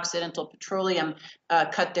when Occidental Petroleum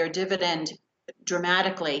cut their dividend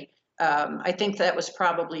dramatically. I think that was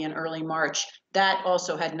probably in early March. That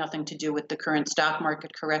also had nothing to do with the current stock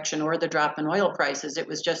market correction or the drop in oil prices. It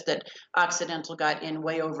was just that Occidental got in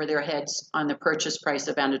way over their heads on the purchase price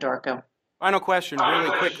of Anadarko. Final question,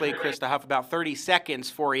 really quickly, Krista Huff, about 30 seconds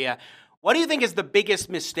for you. What do you think is the biggest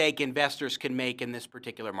mistake investors can make in this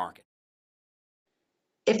particular market?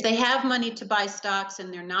 If they have money to buy stocks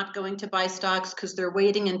and they're not going to buy stocks because they're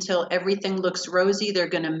waiting until everything looks rosy, they're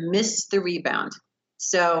going to miss the rebound.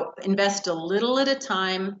 So invest a little at a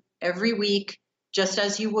time every week, just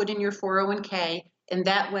as you would in your 401k. And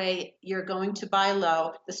that way you're going to buy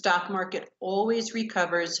low. The stock market always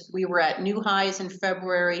recovers. We were at new highs in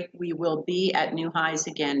February. We will be at new highs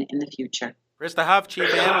again in the future. Krista Huff,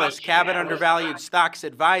 Chief Analyst, Cabot Undervalued Stocks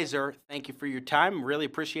Advisor. Thank you for your time. Really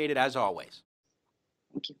appreciate it as always.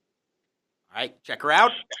 Thank you. All right, check her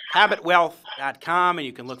out, cabotwealth.com, and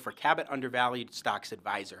you can look for Cabot Undervalued Stocks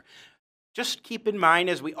Advisor. Just keep in mind,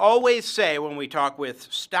 as we always say when we talk with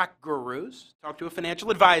stock gurus, talk to a financial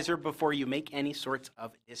advisor before you make any sorts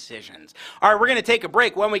of decisions. All right, we're going to take a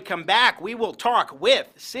break. When we come back, we will talk with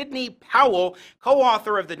Sidney Powell,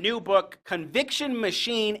 co-author of the new book, Conviction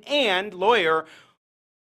Machine, and lawyer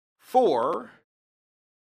for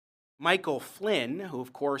Michael Flynn, who,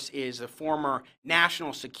 of course, is a former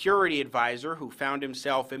national security advisor who found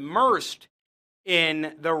himself immersed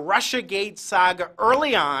in the Russiagate saga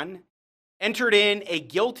early on, entered in a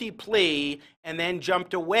guilty plea, and then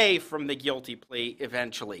jumped away from the guilty plea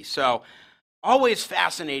eventually. So always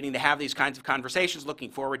fascinating to have these kinds of conversations. Looking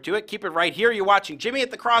forward to it. Keep it right here. You're watching Jimmy at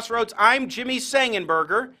the Crossroads. I'm Jimmy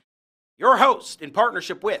Sengenberger, your host in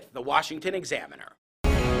partnership with the Washington Examiner.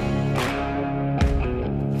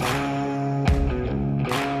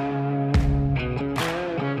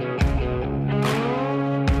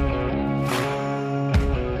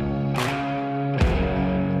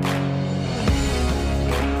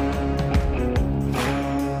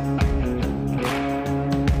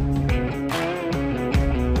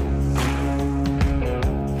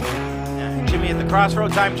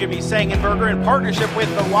 Crossroads. I'm Jimmy Sengenberger in partnership with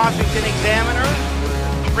the Washington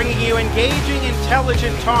Examiner, bringing you engaging,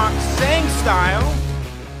 intelligent talk, Sang style,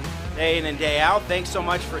 day in and day out. Thanks so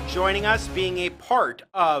much for joining us, being a part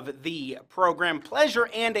of the program. Pleasure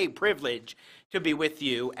and a privilege to be with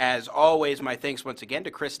you. As always, my thanks once again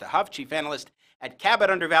to Krista Huff, Chief Analyst at Cabot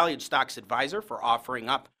Undervalued Stocks Advisor, for offering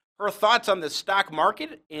up her thoughts on the stock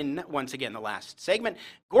market in, once again, the last segment.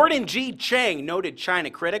 Gordon G. Chang, noted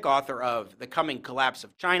China critic, author of The Coming Collapse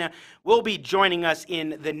of China, will be joining us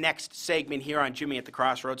in the next segment here on Jimmy at the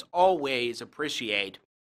Crossroads. Always appreciate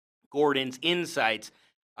Gordon's insights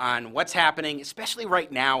on what's happening, especially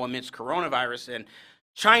right now amidst coronavirus and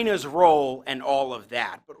China's role and all of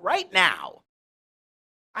that. But right now,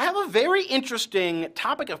 I have a very interesting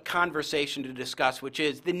topic of conversation to discuss, which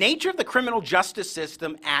is the nature of the criminal justice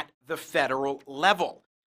system at the federal level.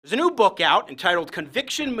 There's a new book out entitled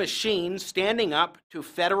Conviction Machine, Standing Up to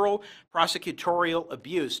Federal Prosecutorial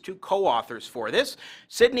Abuse. Two co-authors for this,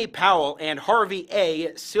 Sidney Powell and Harvey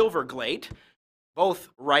A. Silverglate, both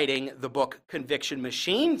writing the book Conviction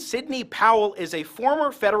Machine. Sidney Powell is a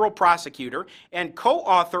former federal prosecutor and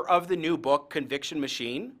co-author of the new book Conviction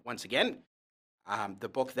Machine. Once again, the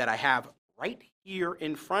book that I have right here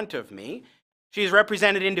in front of me. She's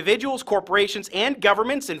represented individuals, corporations, and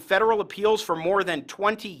governments in federal appeals for more than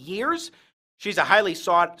 20 years. She's a highly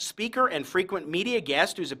sought speaker and frequent media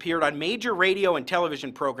guest who's appeared on major radio and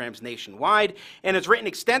television programs nationwide and has written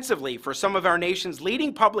extensively for some of our nation's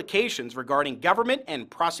leading publications regarding government and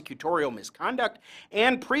prosecutorial misconduct,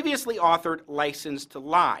 and previously authored License to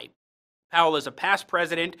Lie. Powell is a past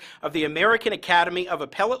president of the American Academy of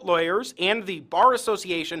Appellate Lawyers and the Bar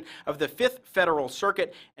Association of the Fifth Federal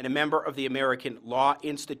Circuit, and a member of the American Law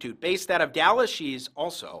Institute. Based out of Dallas, she's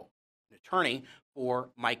also an attorney for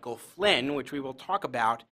Michael Flynn, which we will talk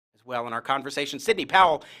about as well in our conversation. Sidney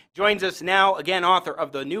Powell joins us now, again, author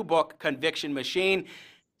of the new book, Conviction Machine.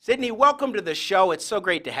 Sidney, welcome to the show. It's so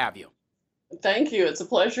great to have you. Thank you. It's a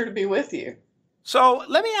pleasure to be with you. So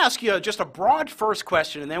let me ask you just a broad first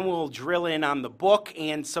question, and then we'll drill in on the book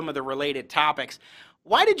and some of the related topics.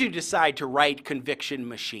 Why did you decide to write Conviction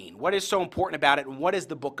Machine? What is so important about it, and what is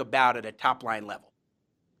the book about at a top-line level?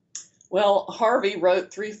 Well, Harvey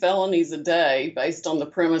wrote 3 felonies a day based on the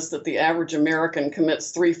premise that the average American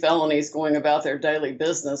commits 3 felonies going about their daily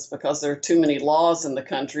business because there are too many laws in the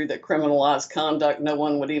country that criminalize conduct no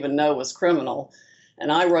one would even know was criminal.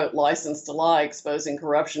 And I wrote License to Lie, Exposing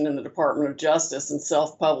Corruption in the Department of Justice, and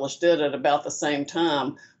self-published it at about the same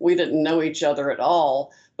time. We didn't know each other at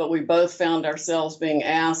all, but we both found ourselves being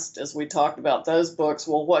asked, as we talked about those books,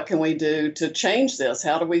 well, what can we do to change this?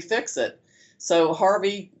 How do we fix it? So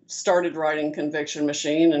Harvey started writing Conviction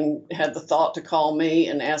Machine and had the thought to call me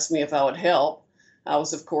and ask me if I would help. I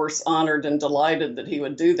was, of course, honored and delighted that he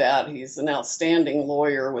would do that. He's an outstanding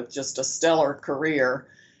lawyer with just a stellar career.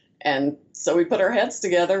 And so we put our heads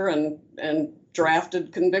together and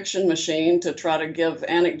drafted Conviction Machine to try to give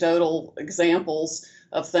anecdotal examples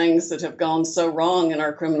of things that have gone so wrong in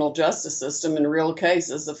our criminal justice system in real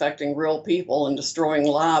cases affecting real people and destroying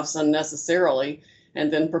lives unnecessarily,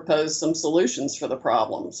 and then propose some solutions for the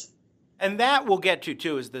problems. And that we'll get to,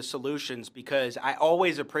 too, is the solutions, because I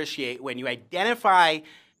always appreciate when you identify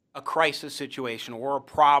a crisis situation or a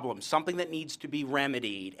problem, something that needs to be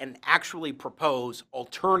remedied, and actually propose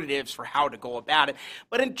alternatives for how to go about it.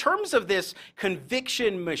 But in terms of this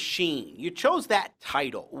Conviction Machine, you chose that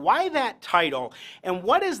title. Why that title, and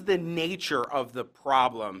what is the nature of the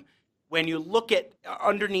problem when you look at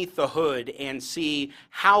underneath the hood and see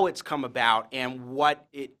how it's come about and what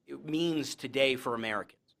it means today for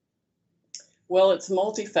Americans? Well, it's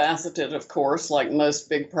multifaceted, of course, like most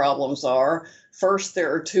big problems are. First,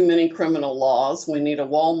 there are too many criminal laws. We need a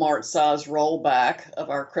Walmart-sized rollback of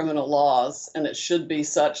our criminal laws, and it should be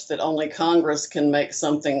such that only Congress can make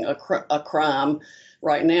something a crime.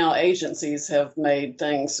 Right now, agencies have made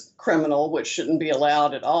things criminal, which shouldn't be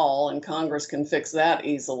allowed at all, and Congress can fix that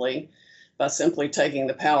easily by simply taking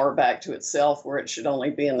the power back to itself where it should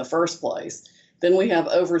only be in the first place. Then we have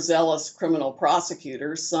overzealous criminal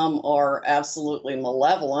prosecutors. Some are absolutely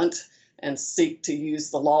malevolent and seek to use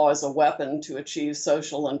the law as a weapon to achieve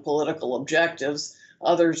social and political objectives.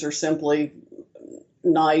 Others are simply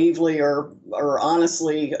naively or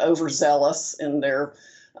honestly overzealous in their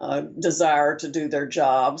desire to do their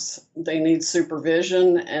jobs. They need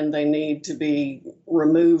supervision, and they need to be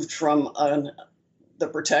removed from the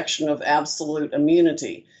protection of absolute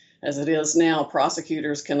immunity. As it is now,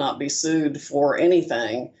 prosecutors cannot be sued for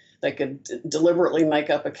anything. They could deliberately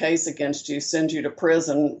make up a case against you, send you to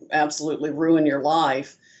prison, absolutely ruin your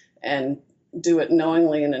life, and do it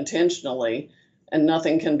knowingly and intentionally, and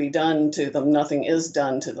nothing can be done to them. Nothing is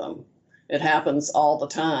done to them. It happens all the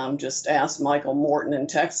time. Just ask Michael Morton in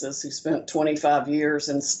Texas, who spent 25 years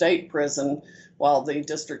in state prison while the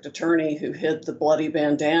district attorney who hid the bloody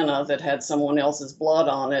bandana that had someone else's blood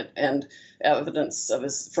on it and evidence of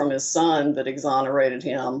from his son that exonerated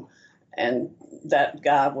him, and that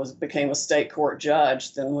guy became a state court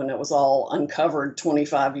judge. Then when it was all uncovered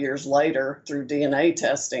 25 years later through DNA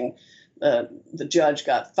testing, the judge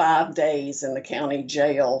got 5 days in the county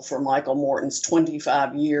jail for Michael Morton's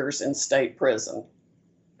 25 years in state prison.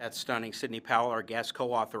 That's stunning. Sidney Powell, our guest,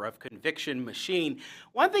 co-author of Conviction Machine.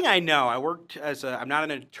 One thing I know, I worked I'm not an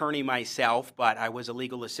attorney myself, but I was a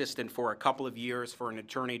legal assistant for a couple of years for an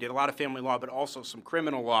attorney, did a lot of family law, but also some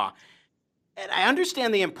criminal law. And I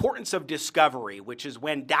understand the importance of discovery, which is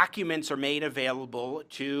when documents are made available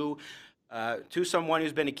to someone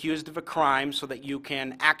who's been accused of a crime so that you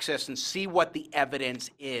can access and see what the evidence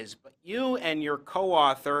is. But you and your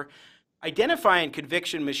co-author identify in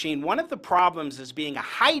Conviction Machine one of the problems as being a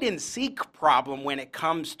hide-and-seek problem when it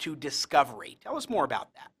comes to discovery. Tell us more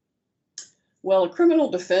about that. Well, a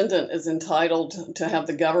criminal defendant is entitled to have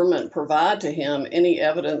the government provide to him any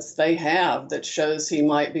evidence they have that shows he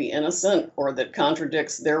might be innocent or that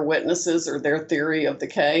contradicts their witnesses or their theory of the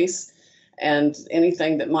case, and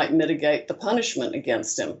anything that might mitigate the punishment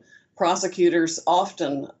against him. Prosecutors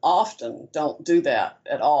often don't do that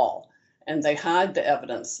at all, and they hide the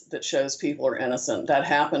evidence that shows people are innocent. That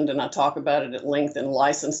happened, and I talk about it at length in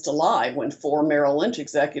License to Lie, when 4 Merrill Lynch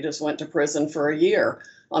executives went to prison for a year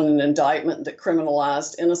on an indictment that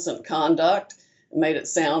criminalized innocent conduct, made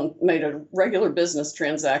a regular business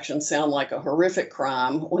transaction sound like a horrific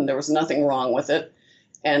crime when there was nothing wrong with it,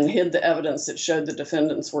 and hid the evidence that showed the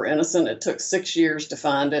defendants were innocent. It took 6 years to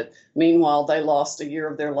find it. Meanwhile, they lost a year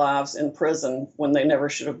of their lives in prison when they never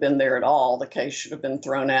should have been there at all. The case should have been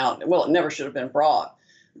thrown out. Well, it never should have been brought,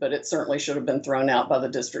 but it certainly should have been thrown out by the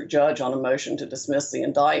district judge on a motion to dismiss the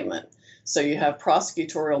indictment. So you have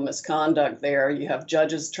prosecutorial misconduct there. You have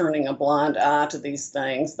judges turning a blind eye to these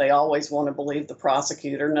things. They always want to believe the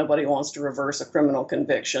prosecutor. Nobody wants to reverse a criminal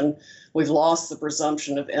conviction. We've lost the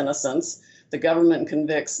presumption of innocence. The government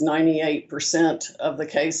convicts 98% of the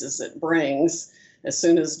cases it brings. As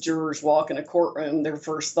soon as jurors walk in a courtroom, their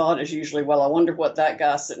first thought is usually, well, I wonder what that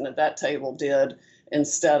guy sitting at that table did,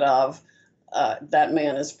 instead of that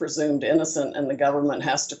man is presumed innocent and the government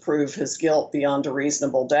has to prove his guilt beyond a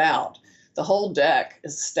reasonable doubt. The whole deck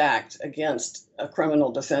is stacked against a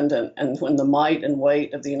criminal defendant, and when the might and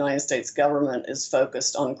weight of the United States government is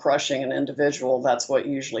focused on crushing an individual, that's what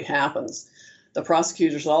usually happens. The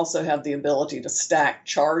prosecutors also have the ability to stack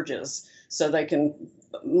charges so they can,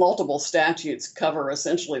 multiple statutes cover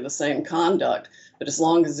essentially the same conduct, but as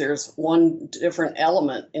long as there's one different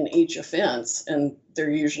element in each offense, and there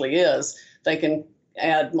usually is, they can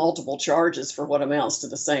add multiple charges for what amounts to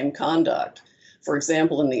the same conduct. For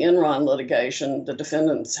example, in the Enron litigation, the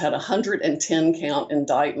defendants had a 110 count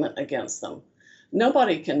indictment against them.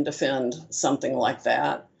 Nobody can defend something like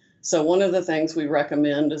that. So one of the things we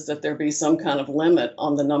recommend is that there be some kind of limit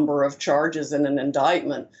on the number of charges in an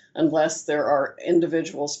indictment, unless there are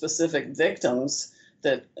individual specific victims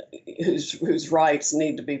that whose rights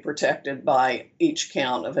need to be protected by each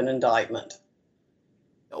count of an indictment.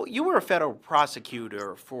 You were a federal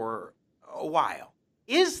prosecutor for a while.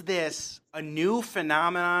 Is this a new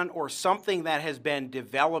phenomenon or something that has been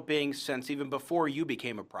developing since even before you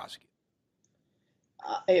became a prosecutor?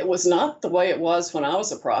 It was not the way it was when I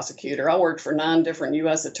was a prosecutor. I worked for 9 different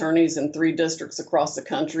U.S. attorneys in 3 districts across the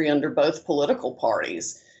country under both political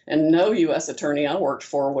parties. And no U.S. attorney I worked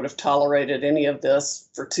for would have tolerated any of this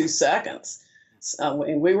for 2 seconds.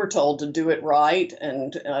 We were told to do it right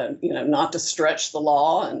and, not to stretch the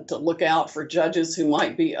law and to look out for judges who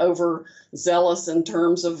might be overzealous in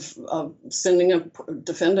terms of sending a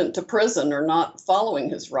defendant to prison or not following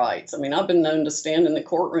his rights. I mean, I've been known to stand in the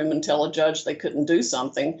courtroom and tell a judge they couldn't do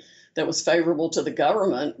something that was favorable to the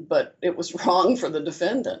government, but it was wrong for the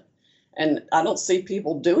defendant. And I don't see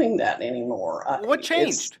people doing that anymore. What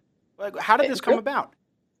changed? How did this come about?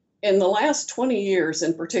 In the last 20 years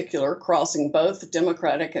in particular, crossing both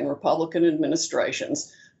Democratic and Republican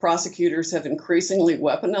administrations, prosecutors have increasingly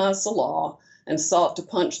weaponized the law and sought to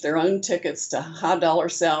punch their own tickets to high-dollar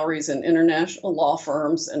salaries in international law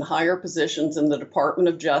firms and higher positions in the Department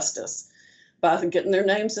of Justice by getting their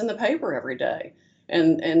names in the paper every day.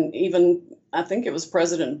 And even, I think it was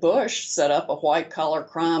President Bush set up a white-collar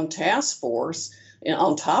crime task force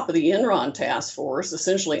on top of the Enron task force,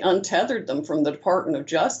 essentially untethered them from the Department of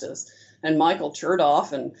Justice. And Michael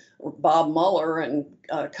Chertoff and Bob Mueller and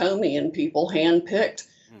Comey and people handpicked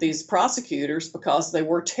these prosecutors because they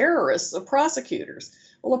were terrorists of prosecutors.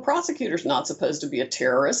 Well, a prosecutor's not supposed to be a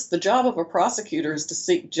terrorist. The job of a prosecutor is to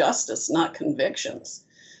seek justice, not convictions.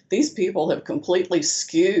 These people have completely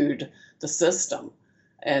skewed the system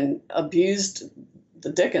and abused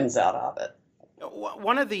the dickens out of it.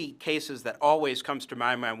 One of the cases that always comes to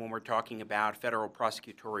my mind when we're talking about federal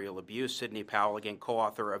prosecutorial abuse, Sidney Powell, again,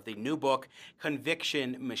 co-author of the new book,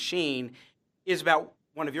 Conviction Machine, is about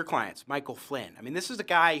one of your clients, Michael Flynn. I mean, this is a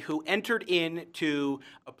guy who entered into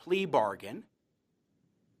a plea bargain,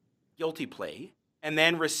 guilty plea, and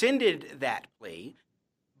then rescinded that plea.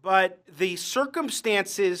 But the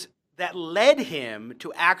circumstances that led him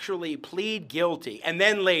to actually plead guilty and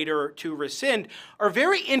then later to rescind are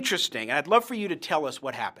very interesting. And I'd love for you to tell us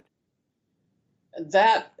what happened.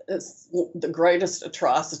 That is the greatest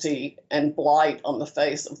atrocity and blight on the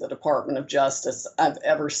face of the Department of Justice I've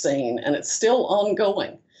ever seen, and it's still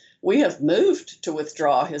ongoing. We have moved to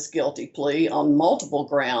withdraw his guilty plea on multiple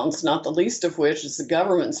grounds, not the least of which is the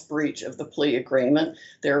government's breach of the plea agreement,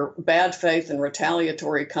 their bad faith and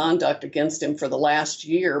retaliatory conduct against him for the last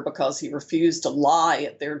year because he refused to lie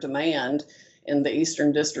at their demand in the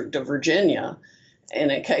Eastern District of Virginia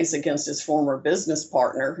in a case against his former business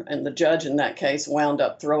partner, and the judge in that case wound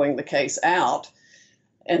up throwing the case out.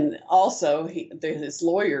 And also, his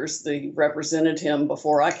lawyers, they represented him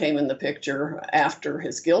before I came in the picture after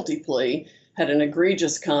his guilty plea, had an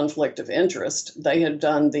egregious conflict of interest. They had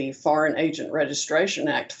done the Foreign Agent Registration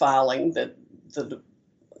Act filing that the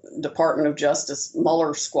Department of Justice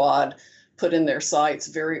Mueller squad put in their sights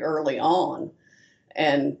very early on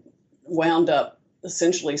and wound up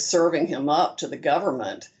essentially serving him up to the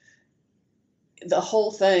government. the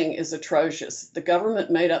whole thing is atrocious. The government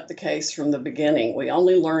made up the case from the beginning. We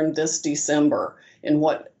only learned this December, in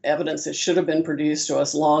what evidence it should have been produced to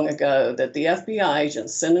us long ago, that the FBI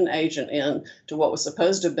agents sent an agent in to what was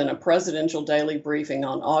supposed to have been a presidential daily briefing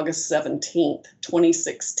on August 17th,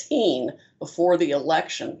 2016, before the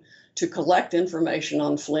election, to collect information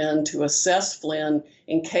on Flynn, to assess Flynn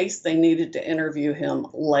in case they needed to interview him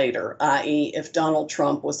later, i.e., if Donald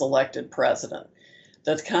Trump was elected president.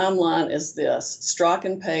 The timeline is this. Strzok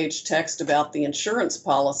and Page text about the insurance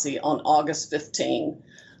policy on August 15.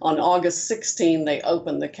 On August 16, they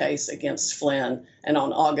open the case against Flynn, and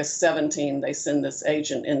on August 17, they send this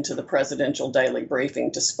agent into the presidential daily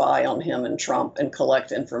briefing to spy on him and Trump and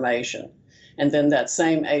collect information. And then that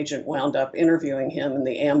same agent wound up interviewing him in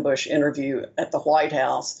the ambush interview at the White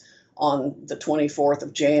House on the 24th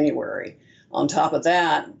of January. On top of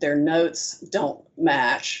that, their notes don't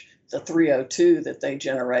match the 302 that they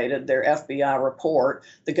generated, their FBI report.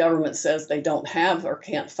 The government says they don't have or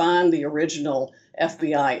can't find the original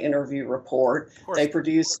FBI interview report. They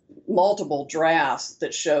produced multiple drafts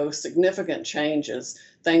that show significant changes.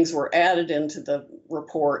 Things were added into the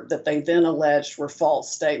report that they then alleged were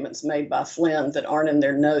false statements made by Flynn that aren't in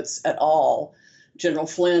their notes at all. General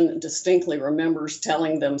Flynn distinctly remembers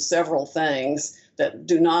telling them several things that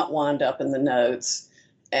do not wind up in the notes,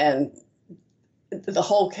 and the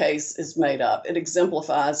whole case is made up. It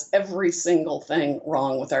exemplifies every single thing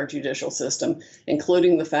wrong with our judicial system,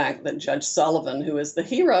 including the fact that Judge Sullivan, who is the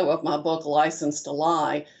hero of my book, License to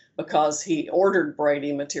Lie, because he ordered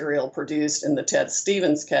Brady material produced in the Ted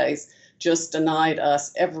Stevens case, just denied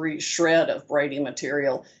us every shred of Brady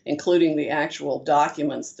material, including the actual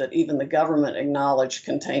documents that even the government acknowledged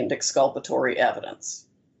contained exculpatory evidence.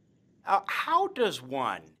 How does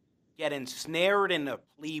one get ensnared in a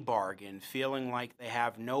plea bargain feeling like they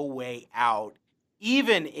have no way out,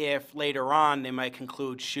 even if later on they might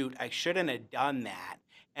conclude, shoot, I shouldn't have done that,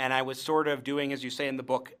 and I was sort of doing, as you say in the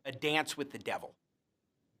book, a dance with the devil?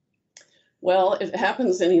 Well, it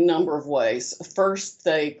happens any number of ways. First,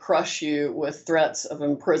 they crush you with threats of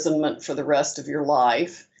imprisonment for the rest of your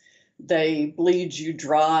life. They bleed you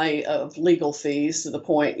dry of legal fees to the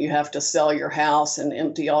point you have to sell your house and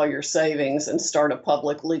empty all your savings and start a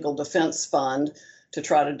public legal defense fund to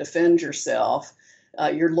try to defend yourself.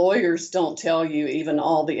 Your lawyers don't tell you even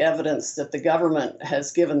all the evidence that the government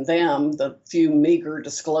has given them, the few meager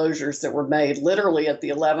disclosures that were made literally at the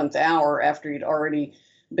 11th hour after you'd already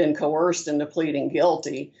been coerced into pleading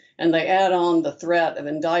guilty. And they add on the threat of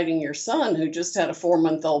indicting your son, who just had a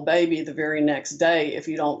 4-month-old baby, the very next day if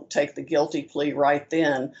you don't take the guilty plea right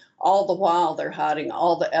then. All the while, they're hiding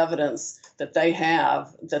all the evidence that they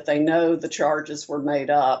have, that they know the charges were made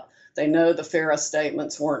up. They know the FARA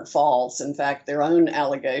statements weren't false. In fact, their own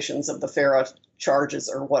allegations of the FARA charges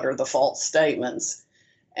are what are the false statements.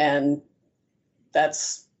 And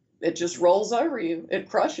it just rolls over you. It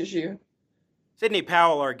crushes you. Sidney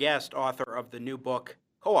Powell, our guest, author of the new book,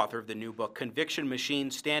 co-author of the new book, Conviction Machine,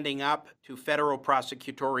 Standing Up to Federal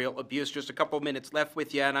Prosecutorial Abuse. Just a couple of minutes left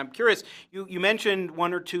with you, and I'm curious, you mentioned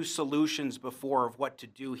one or two solutions before of what to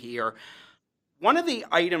do here. One of the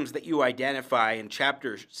items that you identify in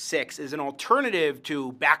Chapter 6 is an alternative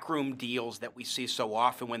to backroom deals that we see so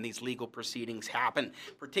often when these legal proceedings happen,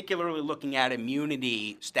 particularly looking at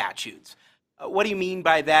immunity statutes. What do you mean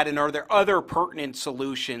by that, and are there other pertinent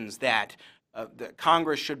solutions that the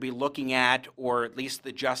Congress should be looking at, or at least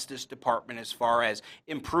the Justice Department, as far as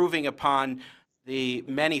improving upon the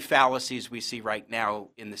many fallacies we see right now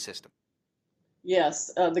in the system?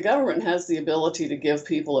 Yes, the government has the ability to give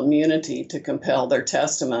people immunity to compel their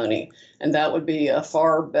testimony, and that would be a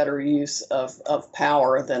far better use of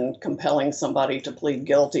power than compelling somebody to plead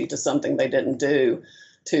guilty to something they didn't do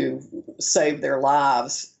to save their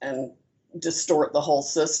lives and distort the whole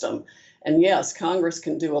system. And yes, Congress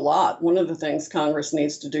can do a lot. One of the things Congress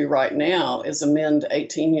needs to do right now is amend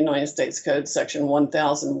 18 United States Code Section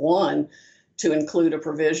 1001 to include a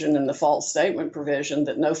provision in the false statement provision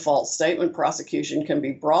that no false statement prosecution can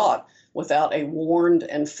be brought without a warned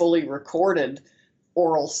and fully recorded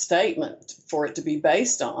oral statement for it to be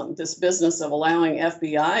based on. This business of allowing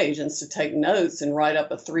FBI agents to take notes and write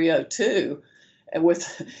up a 302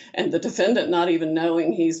 and the defendant not even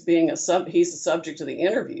knowing he's a subject of the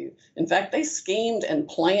interview. In fact, they schemed and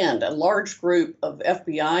planned. A large group of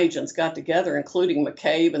FBI agents got together, including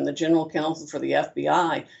McCabe and the general counsel for the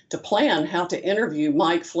FBI, to plan how to interview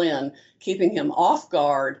Mike Flynn, keeping him off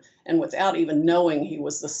guard and without even knowing he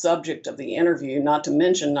was the subject of the interview, not to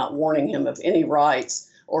mention not warning him of any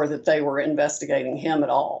rights or that they were investigating him at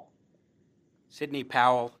all. Sidney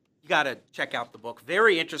Powell, you got to check out the book.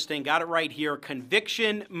 Very interesting. Got it right here.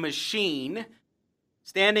 Conviction Machine,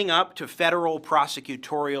 standing up to federal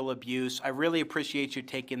prosecutorial abuse. I really appreciate you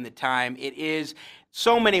taking the time. It is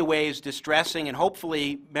so many ways distressing, and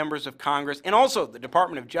hopefully members of Congress and also the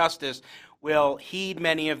Department of Justice will heed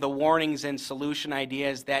many of the warnings and solution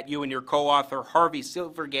ideas that you and your co-author, Harvey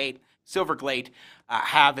Silverglate,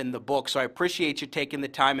 have in the book. So I appreciate you taking the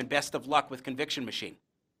time, and best of luck with Conviction Machine.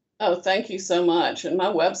 Oh, thank you so much. And my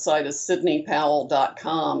website is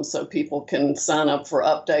sydneypowell.com, so people can sign up for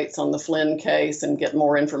updates on the Flynn case and get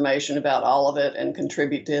more information about all of it and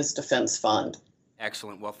contribute to his defense fund.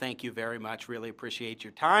 Excellent. Well, thank you very much. Really appreciate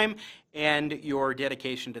your time and your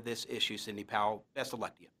dedication to this issue, Sidney Powell. Best of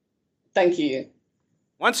luck to you. Thank you.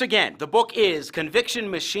 Once again, the book is Conviction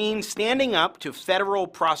Machine, Standing Up to Federal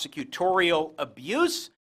Prosecutorial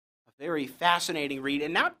Abuse. A very fascinating read,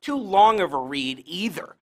 and not too long of a read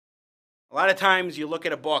either. A lot of times you look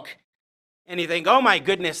at a book and you think, oh my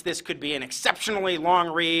goodness, this could be an exceptionally long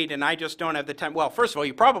read, and I just don't have the time. Well, first of all,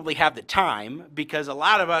 you probably have the time because a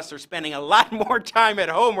lot of us are spending a lot more time at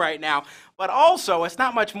home right now, but also it's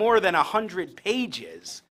not much more than 100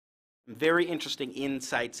 pages. Very interesting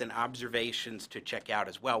insights and observations to check out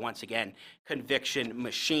as well. Once again, Conviction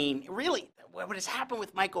Machine. Really, what has happened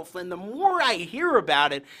with Michael Flynn, the more I hear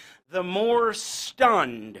about it, the more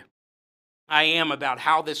stunned I am about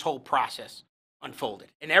how this whole process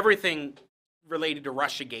unfolded and everything related to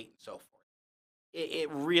Russiagate and so forth. It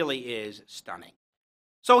really is stunning.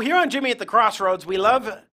 So here on Jimmy at the Crossroads, we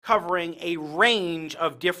love covering a range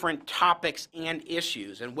of different topics and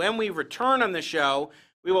issues. And when we return on the show,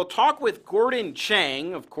 we will talk with Gordon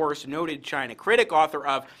Chang, of course, noted China critic, author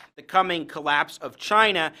of The Coming Collapse of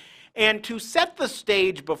China. And to set the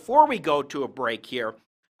stage before we go to a break here,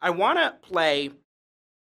 I want to play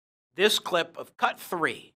this clip of Cut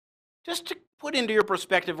 3, just to put into your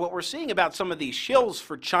perspective what we're seeing about some of these shills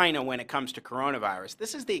for China when it comes to coronavirus.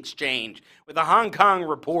 This is the exchange with a Hong Kong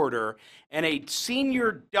reporter and a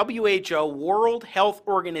senior WHO World Health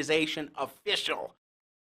Organization official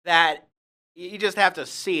that you just have to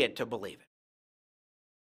see it to believe it.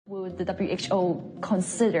 Will the WHO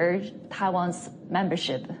consider Taiwan's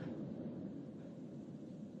membership?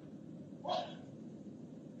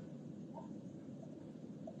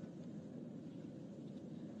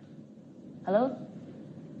 Hello?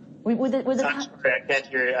 I'm sorry, I can't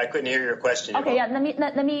hear you. I couldn't hear your question. Okay, yeah. Let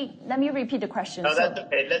me repeat the question. No, that's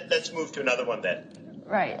okay. Let's move to another one then.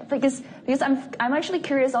 Right, because I'm actually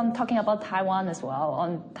curious on talking about Taiwan as well,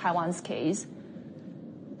 on Taiwan's case.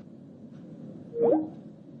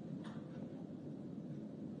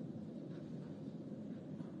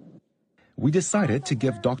 We decided to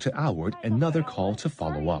give Dr. Alward another call to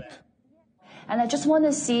follow up. And I just want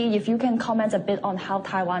to see if you can comment a bit on how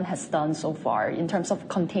Taiwan has done so far in terms of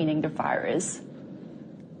containing the virus.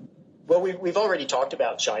 Well, we've already talked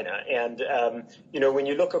about China, and when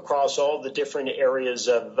you look across all the different areas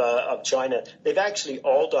of China, they've actually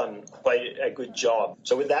all done quite a good job.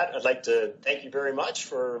 So with that, I'd like to thank you very much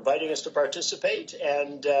for inviting us to participate,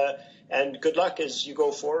 and good luck as you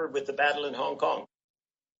go forward with the battle in Hong Kong.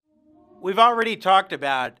 We've already talked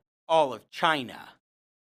about all of China.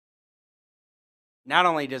 Not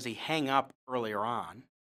only does he hang up earlier on,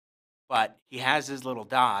 but he has his little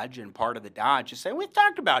dodge, and part of the dodge is saying, we've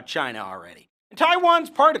talked about China already. And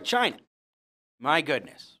Taiwan's part of China. My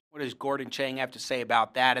goodness. What does Gordon Chang have to say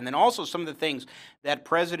about that? And then also some of the things that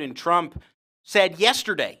President Trump said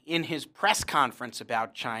yesterday in his press conference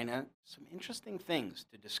about China. Some interesting things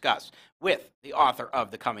to discuss with the author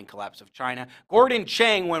of The Coming Collapse of China, Gordon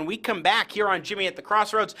Chang, when we come back here on Jimmy at the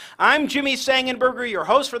Crossroads. I'm Jimmy Sangenberger, your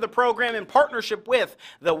host for the program in partnership with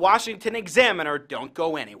the Washington Examiner. Don't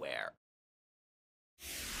go anywhere.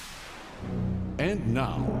 And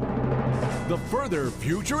now, the further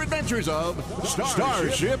future adventures of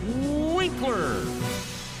Starship Winkler.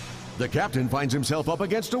 The captain finds himself up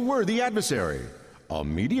against a worthy adversary, a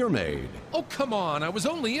meteor maid. Oh, come on. I was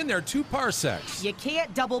only in there 2 parsecs. You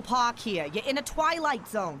can't double park here. You're in a twilight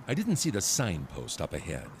zone. I didn't see the signpost up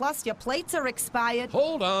ahead. Plus, your plates are expired.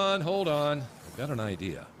 Hold on. I've got an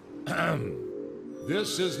idea.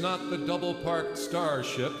 This is not the double-parked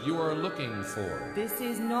starship you are looking for. This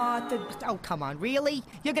is not the... Oh, come on, really?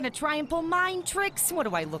 You're gonna try and pull mind tricks? What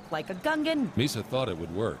do I look like, a Gungan? Misa thought it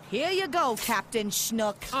would work. Here you go, Captain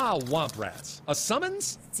Schnook. Ah, womp rats. A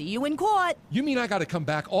summons? See you in court. You mean I gotta come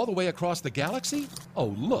back all the way across the galaxy?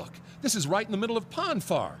 Oh, look. This is right in the middle of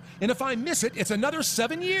Ponfar. And if I miss it, it's another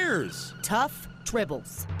 7 years. Tough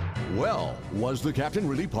tribbles. Well, was the captain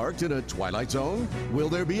really parked in a twilight zone? Will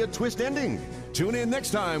there be a twist ending? Tune in next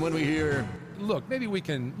time when we hear... Look, maybe we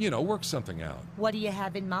can, work something out. What do you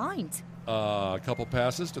have in mind? A couple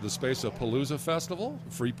passes to the Space of Palooza Festival,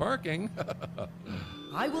 free parking.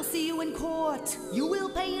 I will see you in court. You will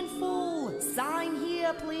pay in full. Sign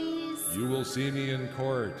here, please. You will see me in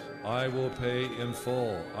court. I will pay in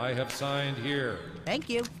full. I have signed here. Thank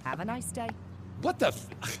you. Have a nice day. What the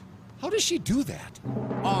how does she do that?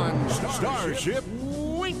 On Starship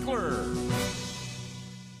Winkler.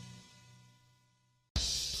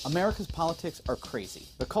 America's politics are crazy.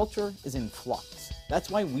 The culture is in flux. That's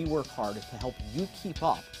why we work hard to help you keep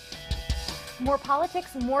up. More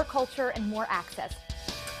politics, more culture, and more access.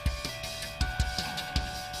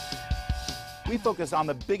 We focus on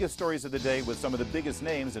the biggest stories of the day with some of the biggest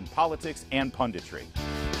names in politics and punditry.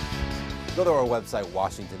 Go to our website,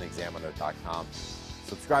 WashingtonExaminer.com.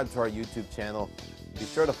 Subscribe to our YouTube channel. Be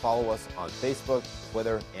sure to follow us on Facebook,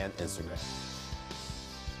 Twitter, and Instagram.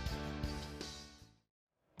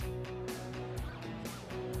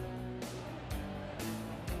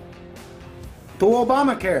 To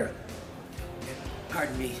Obamacare.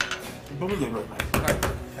 Pardon me. Pardon me.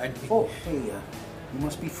 Oh, hey, you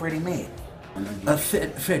must be Freddie May.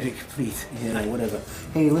 Frederick, please. Yeah, whatever.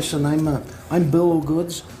 Hey, listen, I'm Bill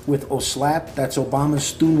O'Goods with OSLAP. That's Obama's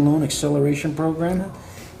Student Loan Acceleration Program,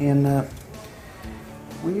 and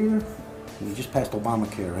we just passed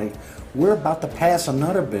Obamacare, right? We're about to pass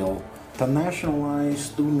another bill to nationalize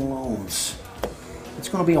student loans. It's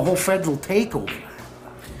going to be a whole federal takeover.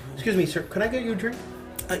 Excuse me, sir. Could I get you a drink?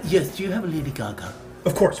 Yes. Do you have a Lady Gaga?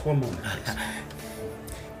 Of course. One moment.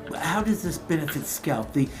 How does this benefit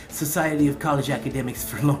SCALP, the Society of College Academics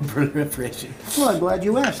for Loan Proliferation? Well, I'm glad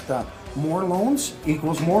you asked. More loans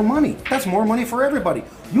equals more money. That's more money for everybody.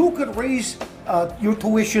 You could raise your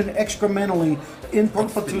tuition excrementally in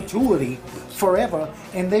perpetuity forever,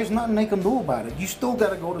 and there's nothing they can do about it. You still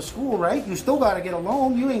got to go to school, right? You still got to get a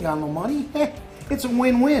loan. You ain't got no money. It's a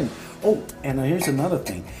win-win. Oh, and here's another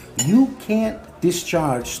thing. You can't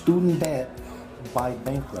discharge student debt by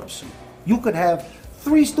bankruptcy. You could have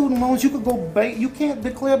 3 student loans. You could go you can't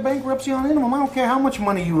declare bankruptcy on any of them. I don't care how much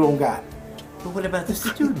money you don't got. But what about the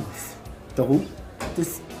students? The who?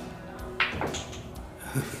 This.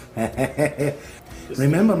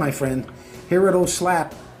 Remember, my friend, here at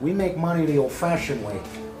OSLAP, we make money the old-fashioned way.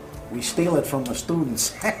 We steal it from the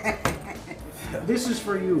students. This is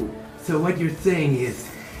for you. So what you're saying is,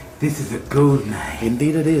 this is a gold mine.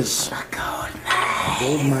 Indeed it is. A gold mine. A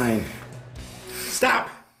gold mine. Stop!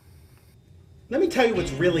 Let me tell you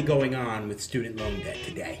what's really going on with student loan debt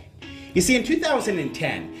today. You see, in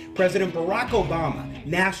 2010, President Barack Obama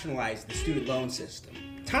nationalized the student loan system,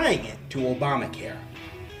 tying it to Obamacare.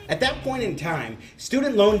 At that point in time,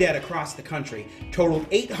 student loan debt across the country totaled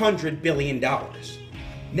 $800 billion.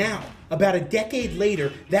 Now, about a decade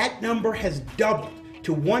later, that number has doubled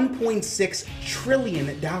to $1.6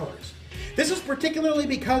 trillion. This is particularly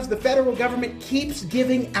because the federal government keeps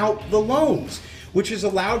giving out the loans, which has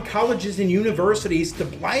allowed colleges and universities to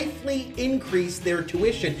blithely increase their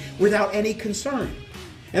tuition without any concern.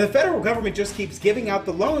 And the federal government just keeps giving out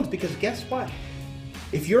the loans because guess what?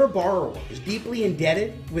 If you're a borrower who's deeply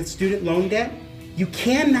indebted with student loan debt, you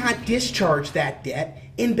cannot discharge that debt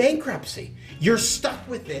in bankruptcy. You're stuck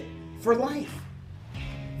with it for life.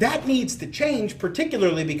 That needs to change,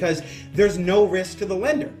 particularly because there's no risk to the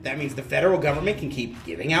lender. That means the federal government can keep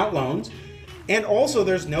giving out loans, and also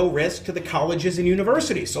there's no risk to the colleges and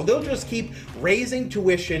universities, so they'll just keep raising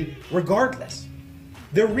tuition regardless.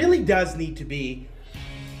 There really does need to be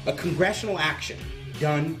a congressional action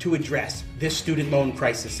done to address this student loan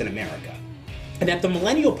crisis in America. And at the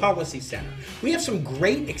Millennial Policy Center, we have some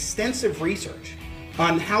great extensive research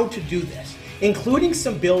on how to do this, including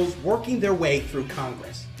some bills working their way through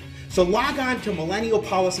Congress. So log on to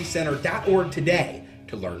millennialpolicycenter.org today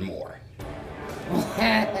to learn more.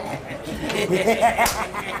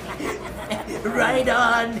 Right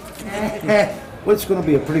on. Well, it's going to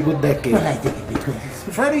be a pretty good decade.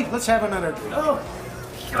 Freddie, let's have another. Oh,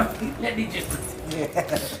 let me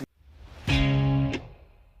just.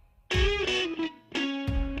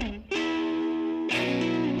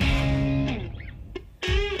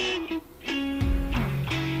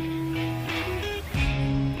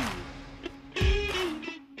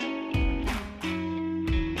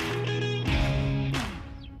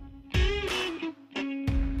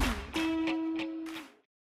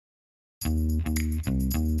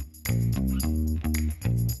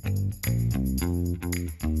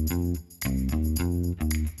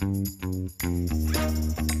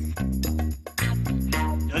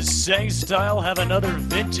 Does Sang Style have another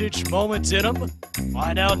vintage moment in him?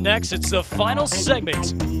 Find out next. It's the final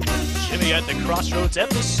segment. Jimmy at the Crossroads,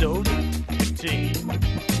 episode 15.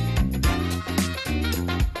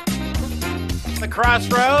 The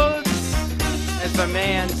Crossroads. as the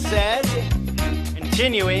man said.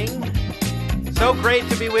 Continuing. So great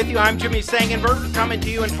to be with you. I'm Jimmy Sangenberger, coming to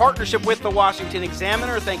you in partnership with the Washington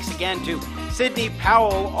Examiner. Thanks again to Sidney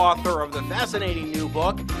Powell, author of the fascinating new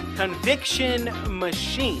book, Conviction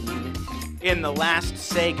Machine, in the last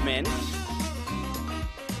segment.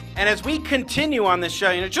 And as we continue on this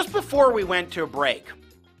show, just before we went to break,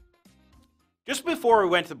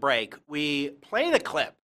 we played a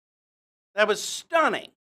clip that was stunning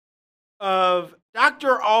of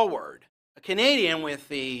Dr. Alward, a Canadian with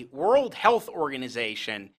the World Health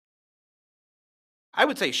Organization, I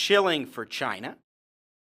would say shilling for China.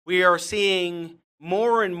 We are seeing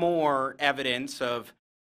more and more evidence of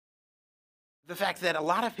the fact that a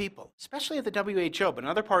lot of people, especially at the WHO, but in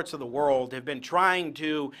other parts of the world, have been trying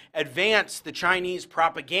to advance the Chinese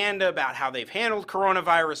propaganda about how they've handled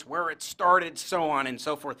coronavirus, where it started, so on and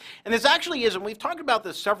so forth. And this actually is, and we've talked about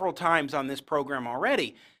this several times on this program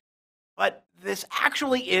already, but this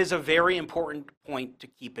actually is a very important point to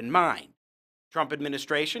keep in mind. Trump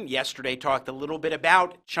administration yesterday talked a little bit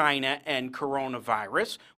about China and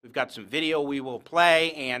coronavirus. We've got some video we will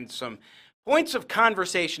play and some points of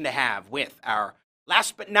conversation to have with our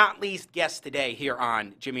last but not least guest today here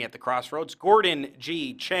on Jimmy at the Crossroads, Gordon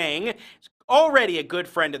G. Chang. He's already a good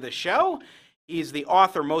friend of the show. He's the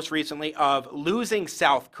author most recently of Losing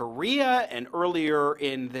South Korea, and earlier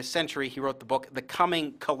in this century he wrote the book The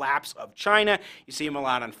Coming Collapse of China. You see him a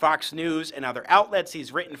lot on Fox News and other outlets.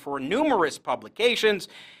 He's written for numerous publications.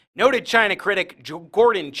 Noted China critic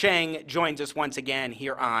Gordon Chang joins us once again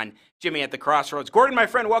here on Jimmy at the Crossroads. Gordon, my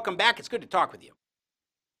friend, welcome back. It's good to talk with you.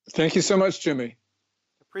 Thank you so much, Jimmy.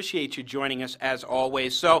 Appreciate you joining us as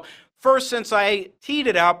always. So first, since I teed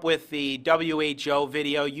it up with the WHO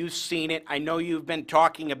video, you've seen it. I know you've been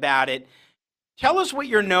talking about it. Tell us what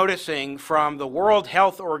you're noticing from the World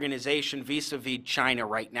Health Organization vis-a-vis China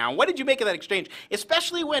right now. What did you make of that exchange?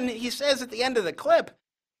 Especially when he says at the end of the clip,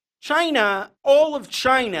 China, all of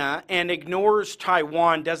China, and ignores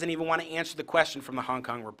Taiwan, doesn't even want to answer the question from the Hong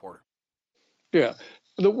Kong reporter. Yeah,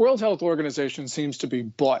 the World Health Organization seems to be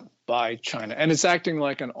bought by China, and it's acting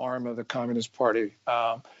like an arm of the Communist Party.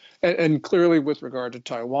 And clearly with regard to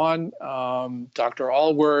Taiwan, Dr.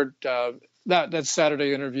 Alward, that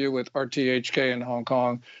Saturday interview with RTHK in Hong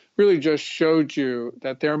Kong really just showed you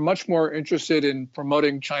that they're much more interested in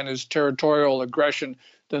promoting China's territorial aggression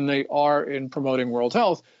than they are in promoting world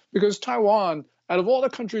health. Because Taiwan, out of all the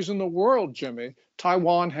countries in the world, Jimmy,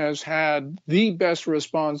 Taiwan has had the best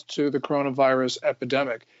response to the coronavirus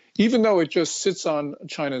epidemic, even though it just sits on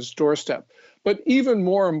China's doorstep. But even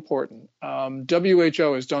more important,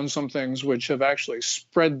 WHO has done some things which have actually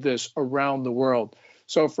spread this around the world.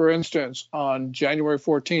 So, for instance, on January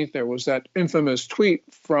 14th, there was that infamous tweet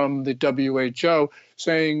from the WHO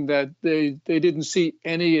saying that they didn't see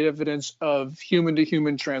any evidence of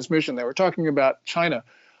human-to-human transmission. They were talking about China.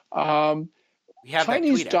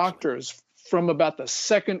 Chinese tweet, from about the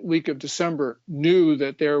second week of December knew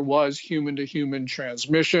that there was human-to-human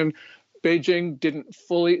transmission. Beijing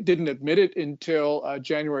didn't admit it until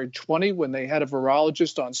January 20, when they had a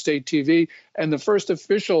virologist on state TV, and the first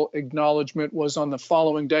official acknowledgement was on the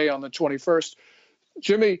following day, on the 21st.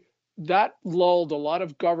 Jimmy, that lulled a lot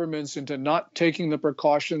of governments into not taking the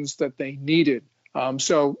precautions that they needed.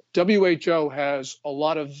 So WHO has a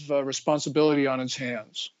lot of responsibility on its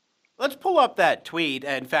hands. Let's pull up that tweet.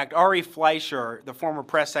 In fact, Ari Fleischer, the former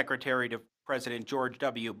press secretary to President George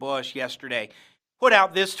W. Bush, yesterday put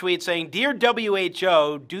out this tweet saying, "Dear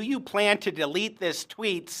WHO, do you plan to delete this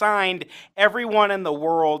tweet? Signed, everyone in the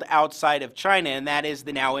world outside of China." And that is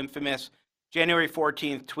the now infamous January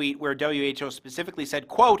 14th tweet where WHO specifically said,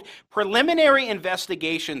 quote, "Preliminary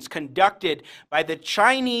investigations conducted by the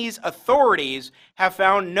Chinese authorities have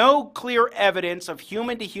found no clear evidence of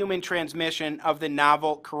human-to-human transmission of the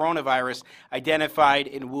novel coronavirus identified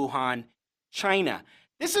in Wuhan, China."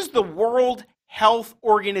 This is the World Health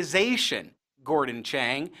Organization, Gordon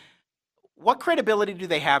Chang. What credibility do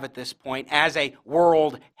they have at this point as a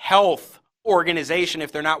World Health Organization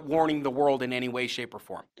if they're not warning the world in any way, shape, or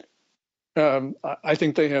form? I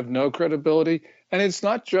think they have no credibility. And it's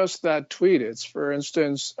not just that tweet. It's, for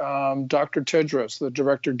instance, Dr. Tedros, the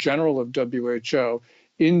Director General of WHO,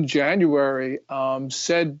 in January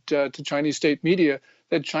said to Chinese state media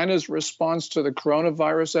that China's response to the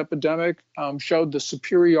coronavirus epidemic showed the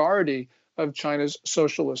superiority of China's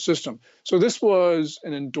socialist system. So this was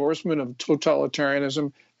an endorsement of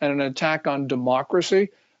totalitarianism and an attack on democracy.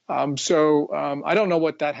 I don't know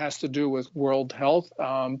what that has to do with world health,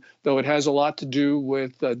 though it has a lot to do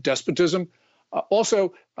with despotism.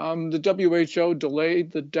 Also, the WHO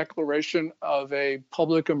delayed the declaration of a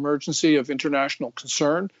public emergency of international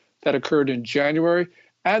concern that occurred in January,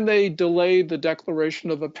 and they delayed the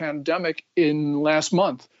declaration of a pandemic in last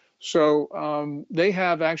month. So they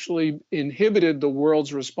have actually inhibited the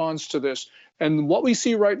world's response to this. And what we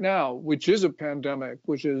see right now, which is a pandemic,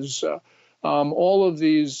 which is all of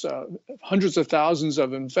these hundreds of thousands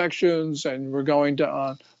of infections, and we're going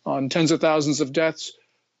to on tens of thousands of deaths,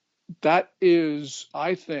 that is,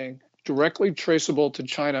 I think, directly traceable to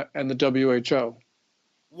China and the WHO.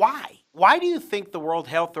 Why? Why do you think the World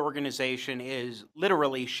Health Organization is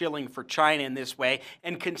literally shilling for China in this way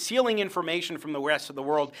and concealing information from the rest of the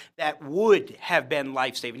world that would have been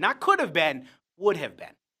life-saving? Not could have been, would have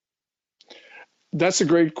been. That's a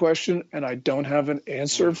great question, and I don't have an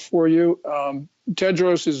answer for you.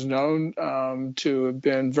 Tedros is known to have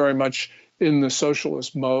been very much in the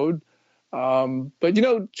socialist mode. But, you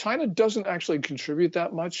know, China doesn't actually contribute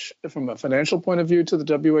that much from a financial point of view to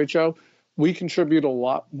the WHO. We contribute a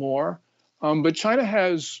lot more. But China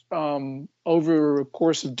has, over a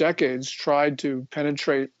course of decades, tried to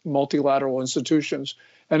penetrate multilateral institutions,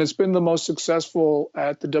 and it's been the most successful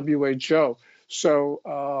at the WHO.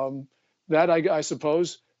 So that, I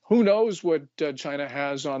suppose, who knows what China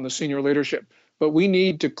has on the senior leadership. But we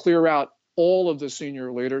need to clear out all of the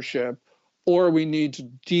senior leadership, or we need to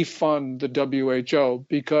defund the WHO,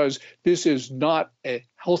 because this is not a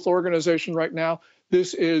health organization right now.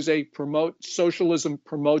 This is a promote socialism,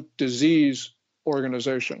 promote disease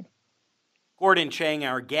organization. Gordon Chang,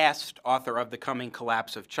 our guest, author of The Coming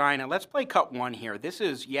Collapse of China. Let's play cut one here. This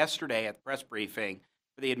is yesterday at the press briefing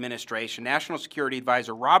for the administration. National Security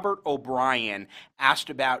Advisor Robert O'Brien asked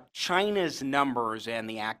about China's numbers and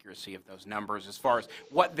the accuracy of those numbers as far as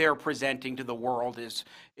what they're presenting to the world is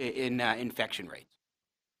in infection rates.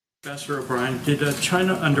 Ambassador O'Brien, did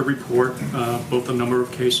China underreport both the number of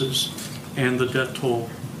cases and the death toll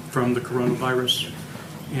from the coronavirus?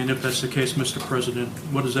 And if that's the case, Mr. President,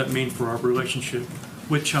 what does that mean for our relationship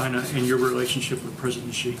with China and your relationship with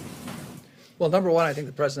President Xi? Well, number one, I think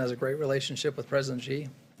the president has a great relationship with President Xi,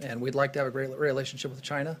 and we'd like to have a great relationship with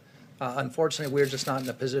China. Unfortunately, we're just not in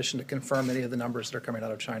a position to confirm any of the numbers that are coming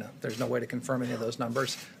out of China. There's no way to confirm any of those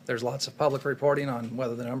numbers. There's lots of public reporting on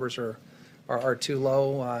whether the numbers are too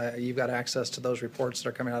low. You've got access to those reports that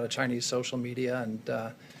are coming out of Chinese social media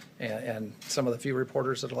and some of the few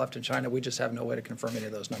reporters that are left in China. We just have no way to confirm any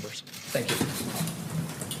of those numbers. Thank you.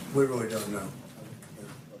 We really don't know.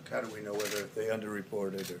 How do we know whether they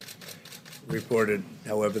underreported or reported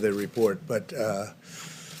however they report? But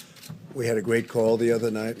we had a great call the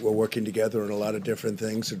other night. We're working together on a lot of different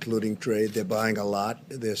things, including trade. They're buying a lot.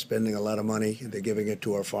 They're spending a lot of money. They're giving it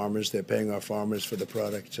to our farmers. They're paying our farmers for the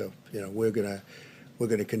product. So, you know, we're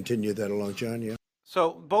gonna continue that along, John. Yeah.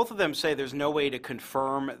 So both of them say there's no way to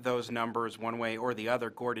confirm those numbers one way or the other,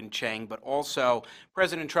 Gordon Chang, but also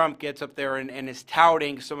President Trump gets up there and is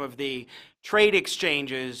touting some of the trade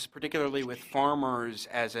exchanges, particularly with farmers,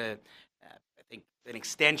 as I think, an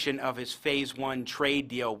extension of his phase one trade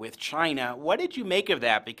deal with China. What did you make of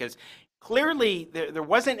that? Because clearly there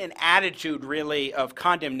wasn't an attitude really of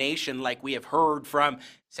condemnation like we have heard from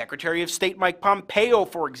Secretary of State Mike Pompeo,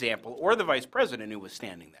 for example, or the vice president who was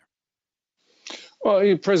standing there.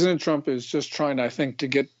 Well, President Trump is just trying, I think, to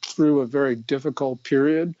get through a very difficult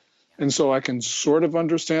period. And so I can sort of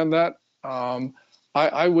understand that.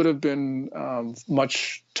 I would have been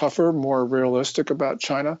much tougher, more realistic about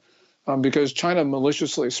China, because China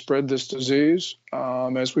maliciously spread this disease,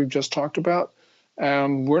 as we've just talked about.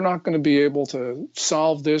 And we're not going to be able to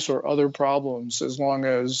solve this or other problems as long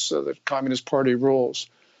as the Communist Party rules.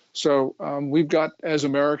 So we've got, as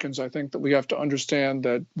Americans, I think that we have to understand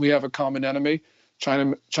that we have a common enemy.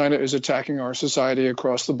 China is attacking our society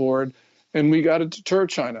across the board, and we got to deter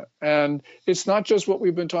China. And it's not just what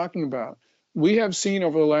we've been talking about. We have seen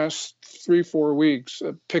over the last 3-4 weeks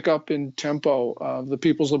a pickup in tempo of the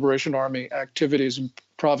People's Liberation Army activities and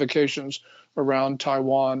provocations around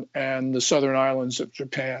Taiwan and the southern islands of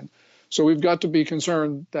Japan. So we've got to be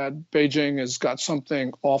concerned that Beijing has got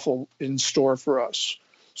something awful in store for us.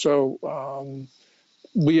 So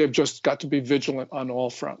we have just got to be vigilant on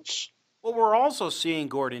all fronts. Well, we're also seeing,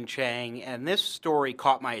 Gordon Chang, and this story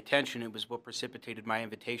caught my attention. It was what precipitated my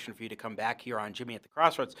invitation for you to come back here on Jimmy at the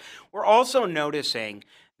Crossroads. We're also noticing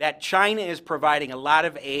that China is providing a lot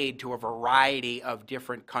of aid to a variety of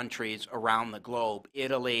different countries around the globe,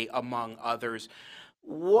 Italy among others.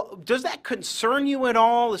 Does that concern you at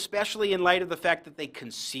all, especially in light of the fact that they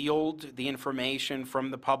concealed the information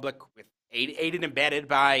from the public with aided and abetted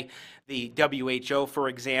by the WHO, for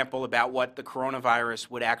example, about what the coronavirus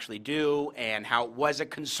would actually do and how it was a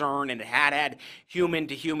concern and it had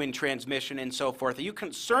human-to-human transmission and so forth. Are you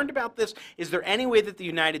concerned about this? Is there any way that the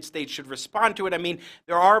United States should respond to it? I mean,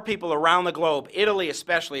 there are people around the globe, Italy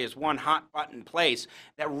especially is one hot-button place,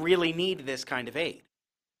 that really need this kind of aid.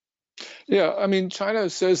 Yeah, I mean, China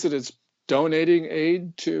says that it's donating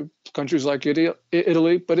aid to countries like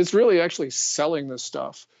Italy, but it's really actually selling this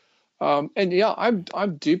stuff. And yeah,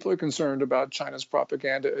 I'm deeply concerned about China's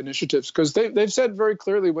propaganda initiatives because they've said very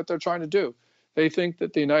clearly what they're trying to do. They think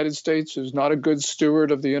that the United States is not a good steward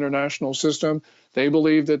of the international system. They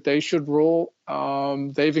believe that they should rule.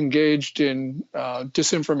 They've engaged in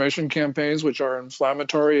disinformation campaigns, which are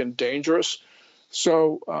inflammatory and dangerous.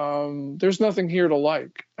 So there's nothing here to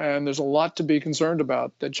like, and there's a lot to be concerned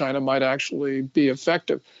about that China might actually be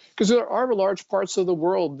effective. Because there are large parts of the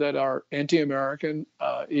world that are anti-American,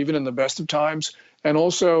 even in the best of times, and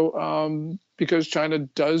also because China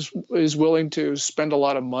is willing to spend a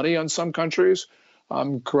lot of money on some countries,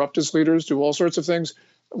 corrupt its leaders, do all sorts of things.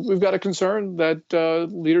 We've got a concern that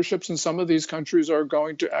leaderships in some of these countries are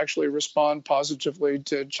going to actually respond positively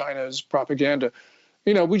to China's propaganda.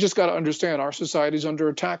 You know, we just got to understand our society is under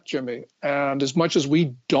attack, Jimmy. And as much as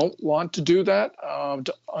we don't want to do that,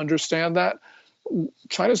 to understand that,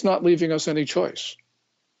 China's not leaving us any choice.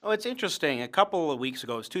 Oh, it's interesting. A couple of weeks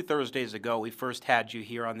ago, it was 2 Thursdays ago, we first had you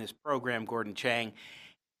here on this program, Gordon Chang.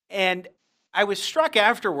 And I was struck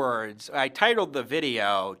afterwards. I titled the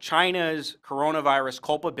video, China's Coronavirus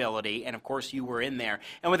Culpability, and of course you were in there.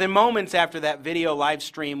 And within moments after that video live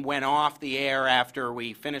stream went off the air after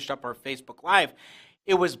we finished up our Facebook Live,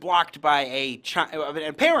 it was blocked by an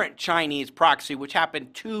apparent Chinese proxy, which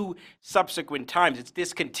happened 2 subsequent times. It's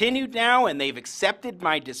discontinued now, and they've accepted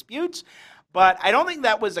my disputes. But I don't think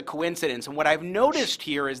that was a coincidence. And what I've noticed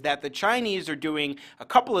here is that the Chinese are doing a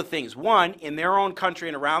couple of things. One, in their own country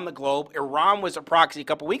and around the globe, Iran was a proxy a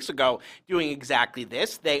couple weeks ago doing exactly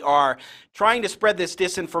this. They are trying to spread this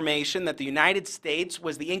disinformation that the United States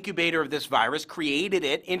was the incubator of this virus, created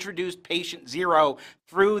it, introduced patient zero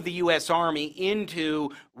through the U.S. Army into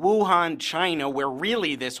Wuhan, China, where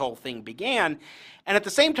really this whole thing began. And at the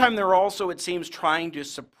same time, they're also, it seems, trying to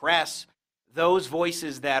suppress those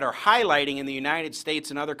voices that are highlighting in the United States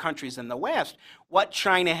and other countries in the West what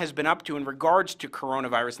China has been up to in regards to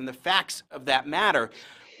coronavirus and the facts of that matter.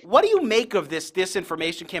 What do you make of this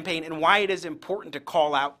disinformation campaign and why it is important to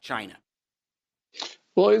call out China?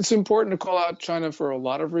 Well, it's important to call out China for a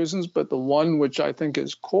lot of reasons, but the one which I think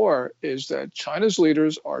is core is that China's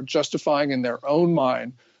leaders are justifying in their own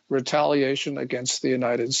mind retaliation against the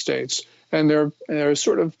United States. And they're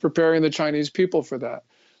sort of preparing the Chinese people for that.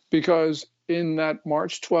 Because in that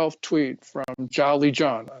March 12th tweet from Zhao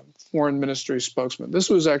Lijian, a foreign ministry spokesman, this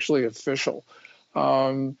was actually official.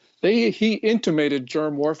 He intimated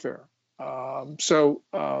germ warfare. He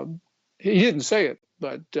didn't say it,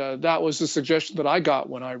 but that was the suggestion that I got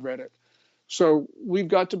when I read it. So we've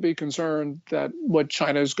got to be concerned that what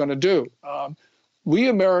China is going to do. We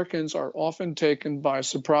Americans are often taken by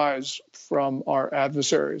surprise from our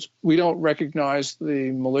adversaries. We don't recognize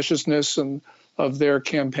the maliciousness of their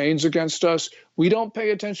campaigns against us. We don't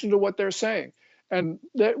pay attention to what they're saying. And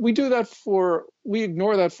that we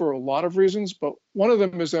ignore that for a lot of reasons, but one of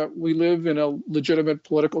them is that we live in a legitimate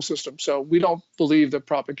political system. So we don't believe that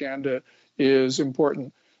propaganda is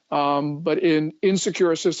important. But in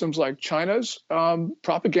insecure systems like China's,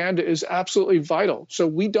 propaganda is absolutely vital. So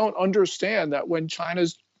we don't understand that when China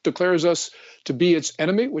declares us to be its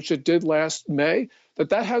enemy, which it did last May,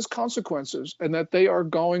 that has consequences and that they are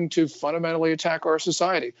going to fundamentally attack our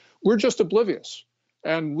society. We're just oblivious.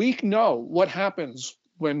 And we know what happens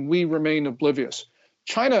when we remain oblivious.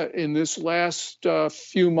 China, in this last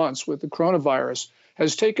few months with the coronavirus,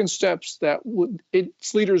 has taken steps that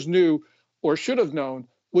its leaders knew or should have known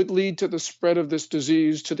would lead to the spread of this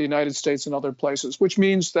disease to the United States and other places, which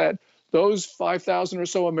means that those 5,000 or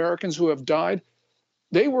so Americans who have died,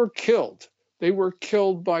 they were killed. They were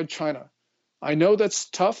killed by China. I know that's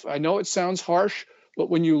tough. I know it sounds harsh,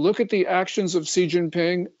 but when you look at the actions of Xi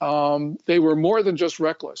Jinping, they were more than just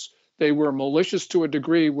reckless. They were malicious to a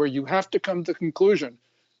degree where you have to come to the conclusion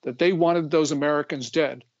that they wanted those Americans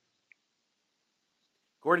dead.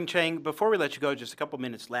 Gordon Chang, before we let you go, just a couple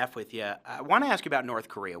minutes left with you. I want to ask you about North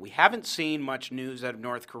Korea. We haven't seen much news out of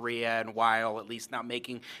North Korea in a while, at least not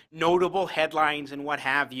making notable headlines and what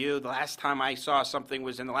have you. The last time I saw something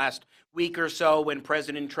was in the last week or so when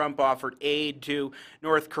President Trump offered aid to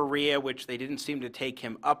North Korea, which they didn't seem to take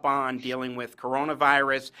him up on, dealing with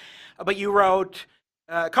coronavirus. But you wrote,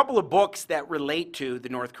 A couple of books that relate to the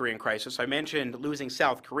North Korean crisis. I mentioned Losing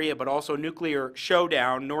South Korea, but also Nuclear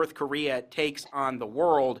Showdown, North Korea Takes on the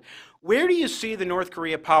World. Where do you see the North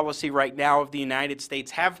Korea policy right now of the United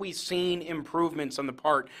States? Have we seen improvements on the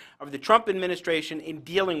part of the Trump administration in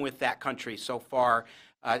dealing with that country so far,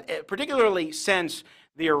 particularly since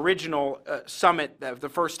the original summit, the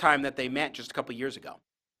first time that they met just a couple of years ago?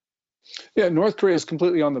 Yeah, North Korea is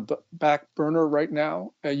completely on the back burner right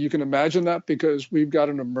now. You can imagine that because we've got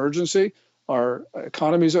an emergency. Our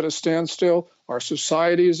economy's at a standstill. Our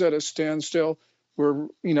society is at a standstill.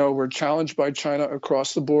 We're challenged by China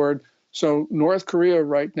across the board. So North Korea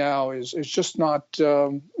right now is just not,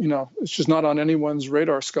 it's just not on anyone's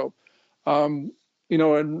radar scope. And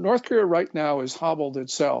North Korea right now is hobbled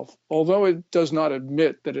itself. Although it does not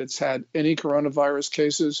admit that it's had any coronavirus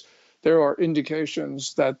cases, there are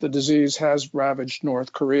indications that the disease has ravaged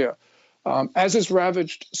North Korea, as it's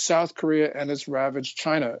ravaged South Korea and it's ravaged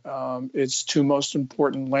China, its two most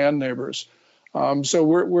important land neighbors. So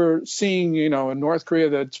we're seeing, a North Korea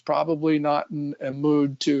that's probably not in a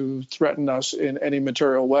mood to threaten us in any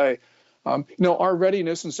material way. Our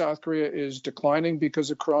readiness in South Korea is declining because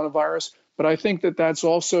of coronavirus, but I think that that's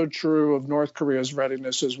also true of North Korea's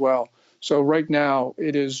readiness as well. So right now,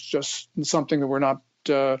 it is just something that we're not.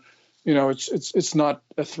 It's not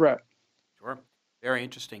a threat. Sure. Very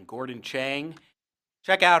interesting. Gordon Chang.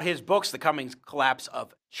 Check out his books, The Coming Collapse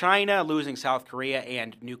of China, Losing South Korea,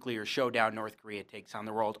 and Nuclear Showdown, North Korea Takes on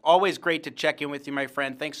the World. Always great to check in with you, my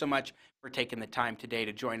friend. Thanks so much for taking the time today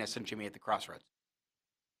to join us on Jimmy at the Crossroads.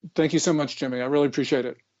 Thank you so much, Jimmy. I really appreciate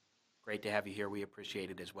it. Great to have you here. We appreciate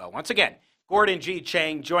it as well. Once again, Gordon G.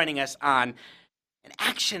 Chang joining us on an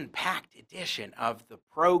action-packed edition of the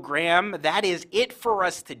program. That is it for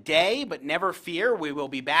us today, but never fear, we will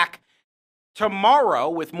be back tomorrow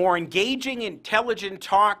with more engaging, intelligent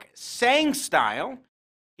talk, Sang style,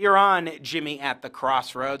 here on Jimmy at the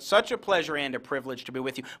Crossroads. Such a pleasure and a privilege to be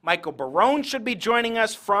with you. Michael Barone should be joining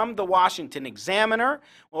us from the Washington Examiner.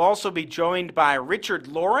 We'll also be joined by Richard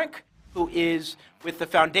Lorick, who is with the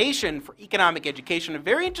Foundation for Economic Education, a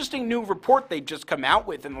very interesting new report they've just come out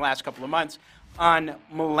with in the last couple of months on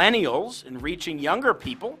millennials and reaching younger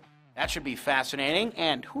people. That should be fascinating,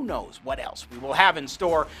 and who knows what else we will have in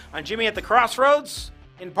store on Jimmy at the Crossroads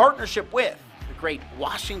in partnership with the great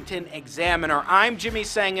Washington Examiner. I'm Jimmy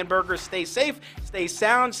Sangenberger. Stay safe, stay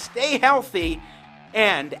sound, stay healthy,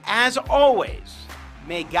 and as always,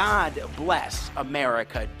 may God bless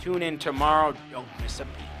America. Tune in tomorrow. Don't miss a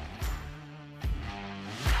beat.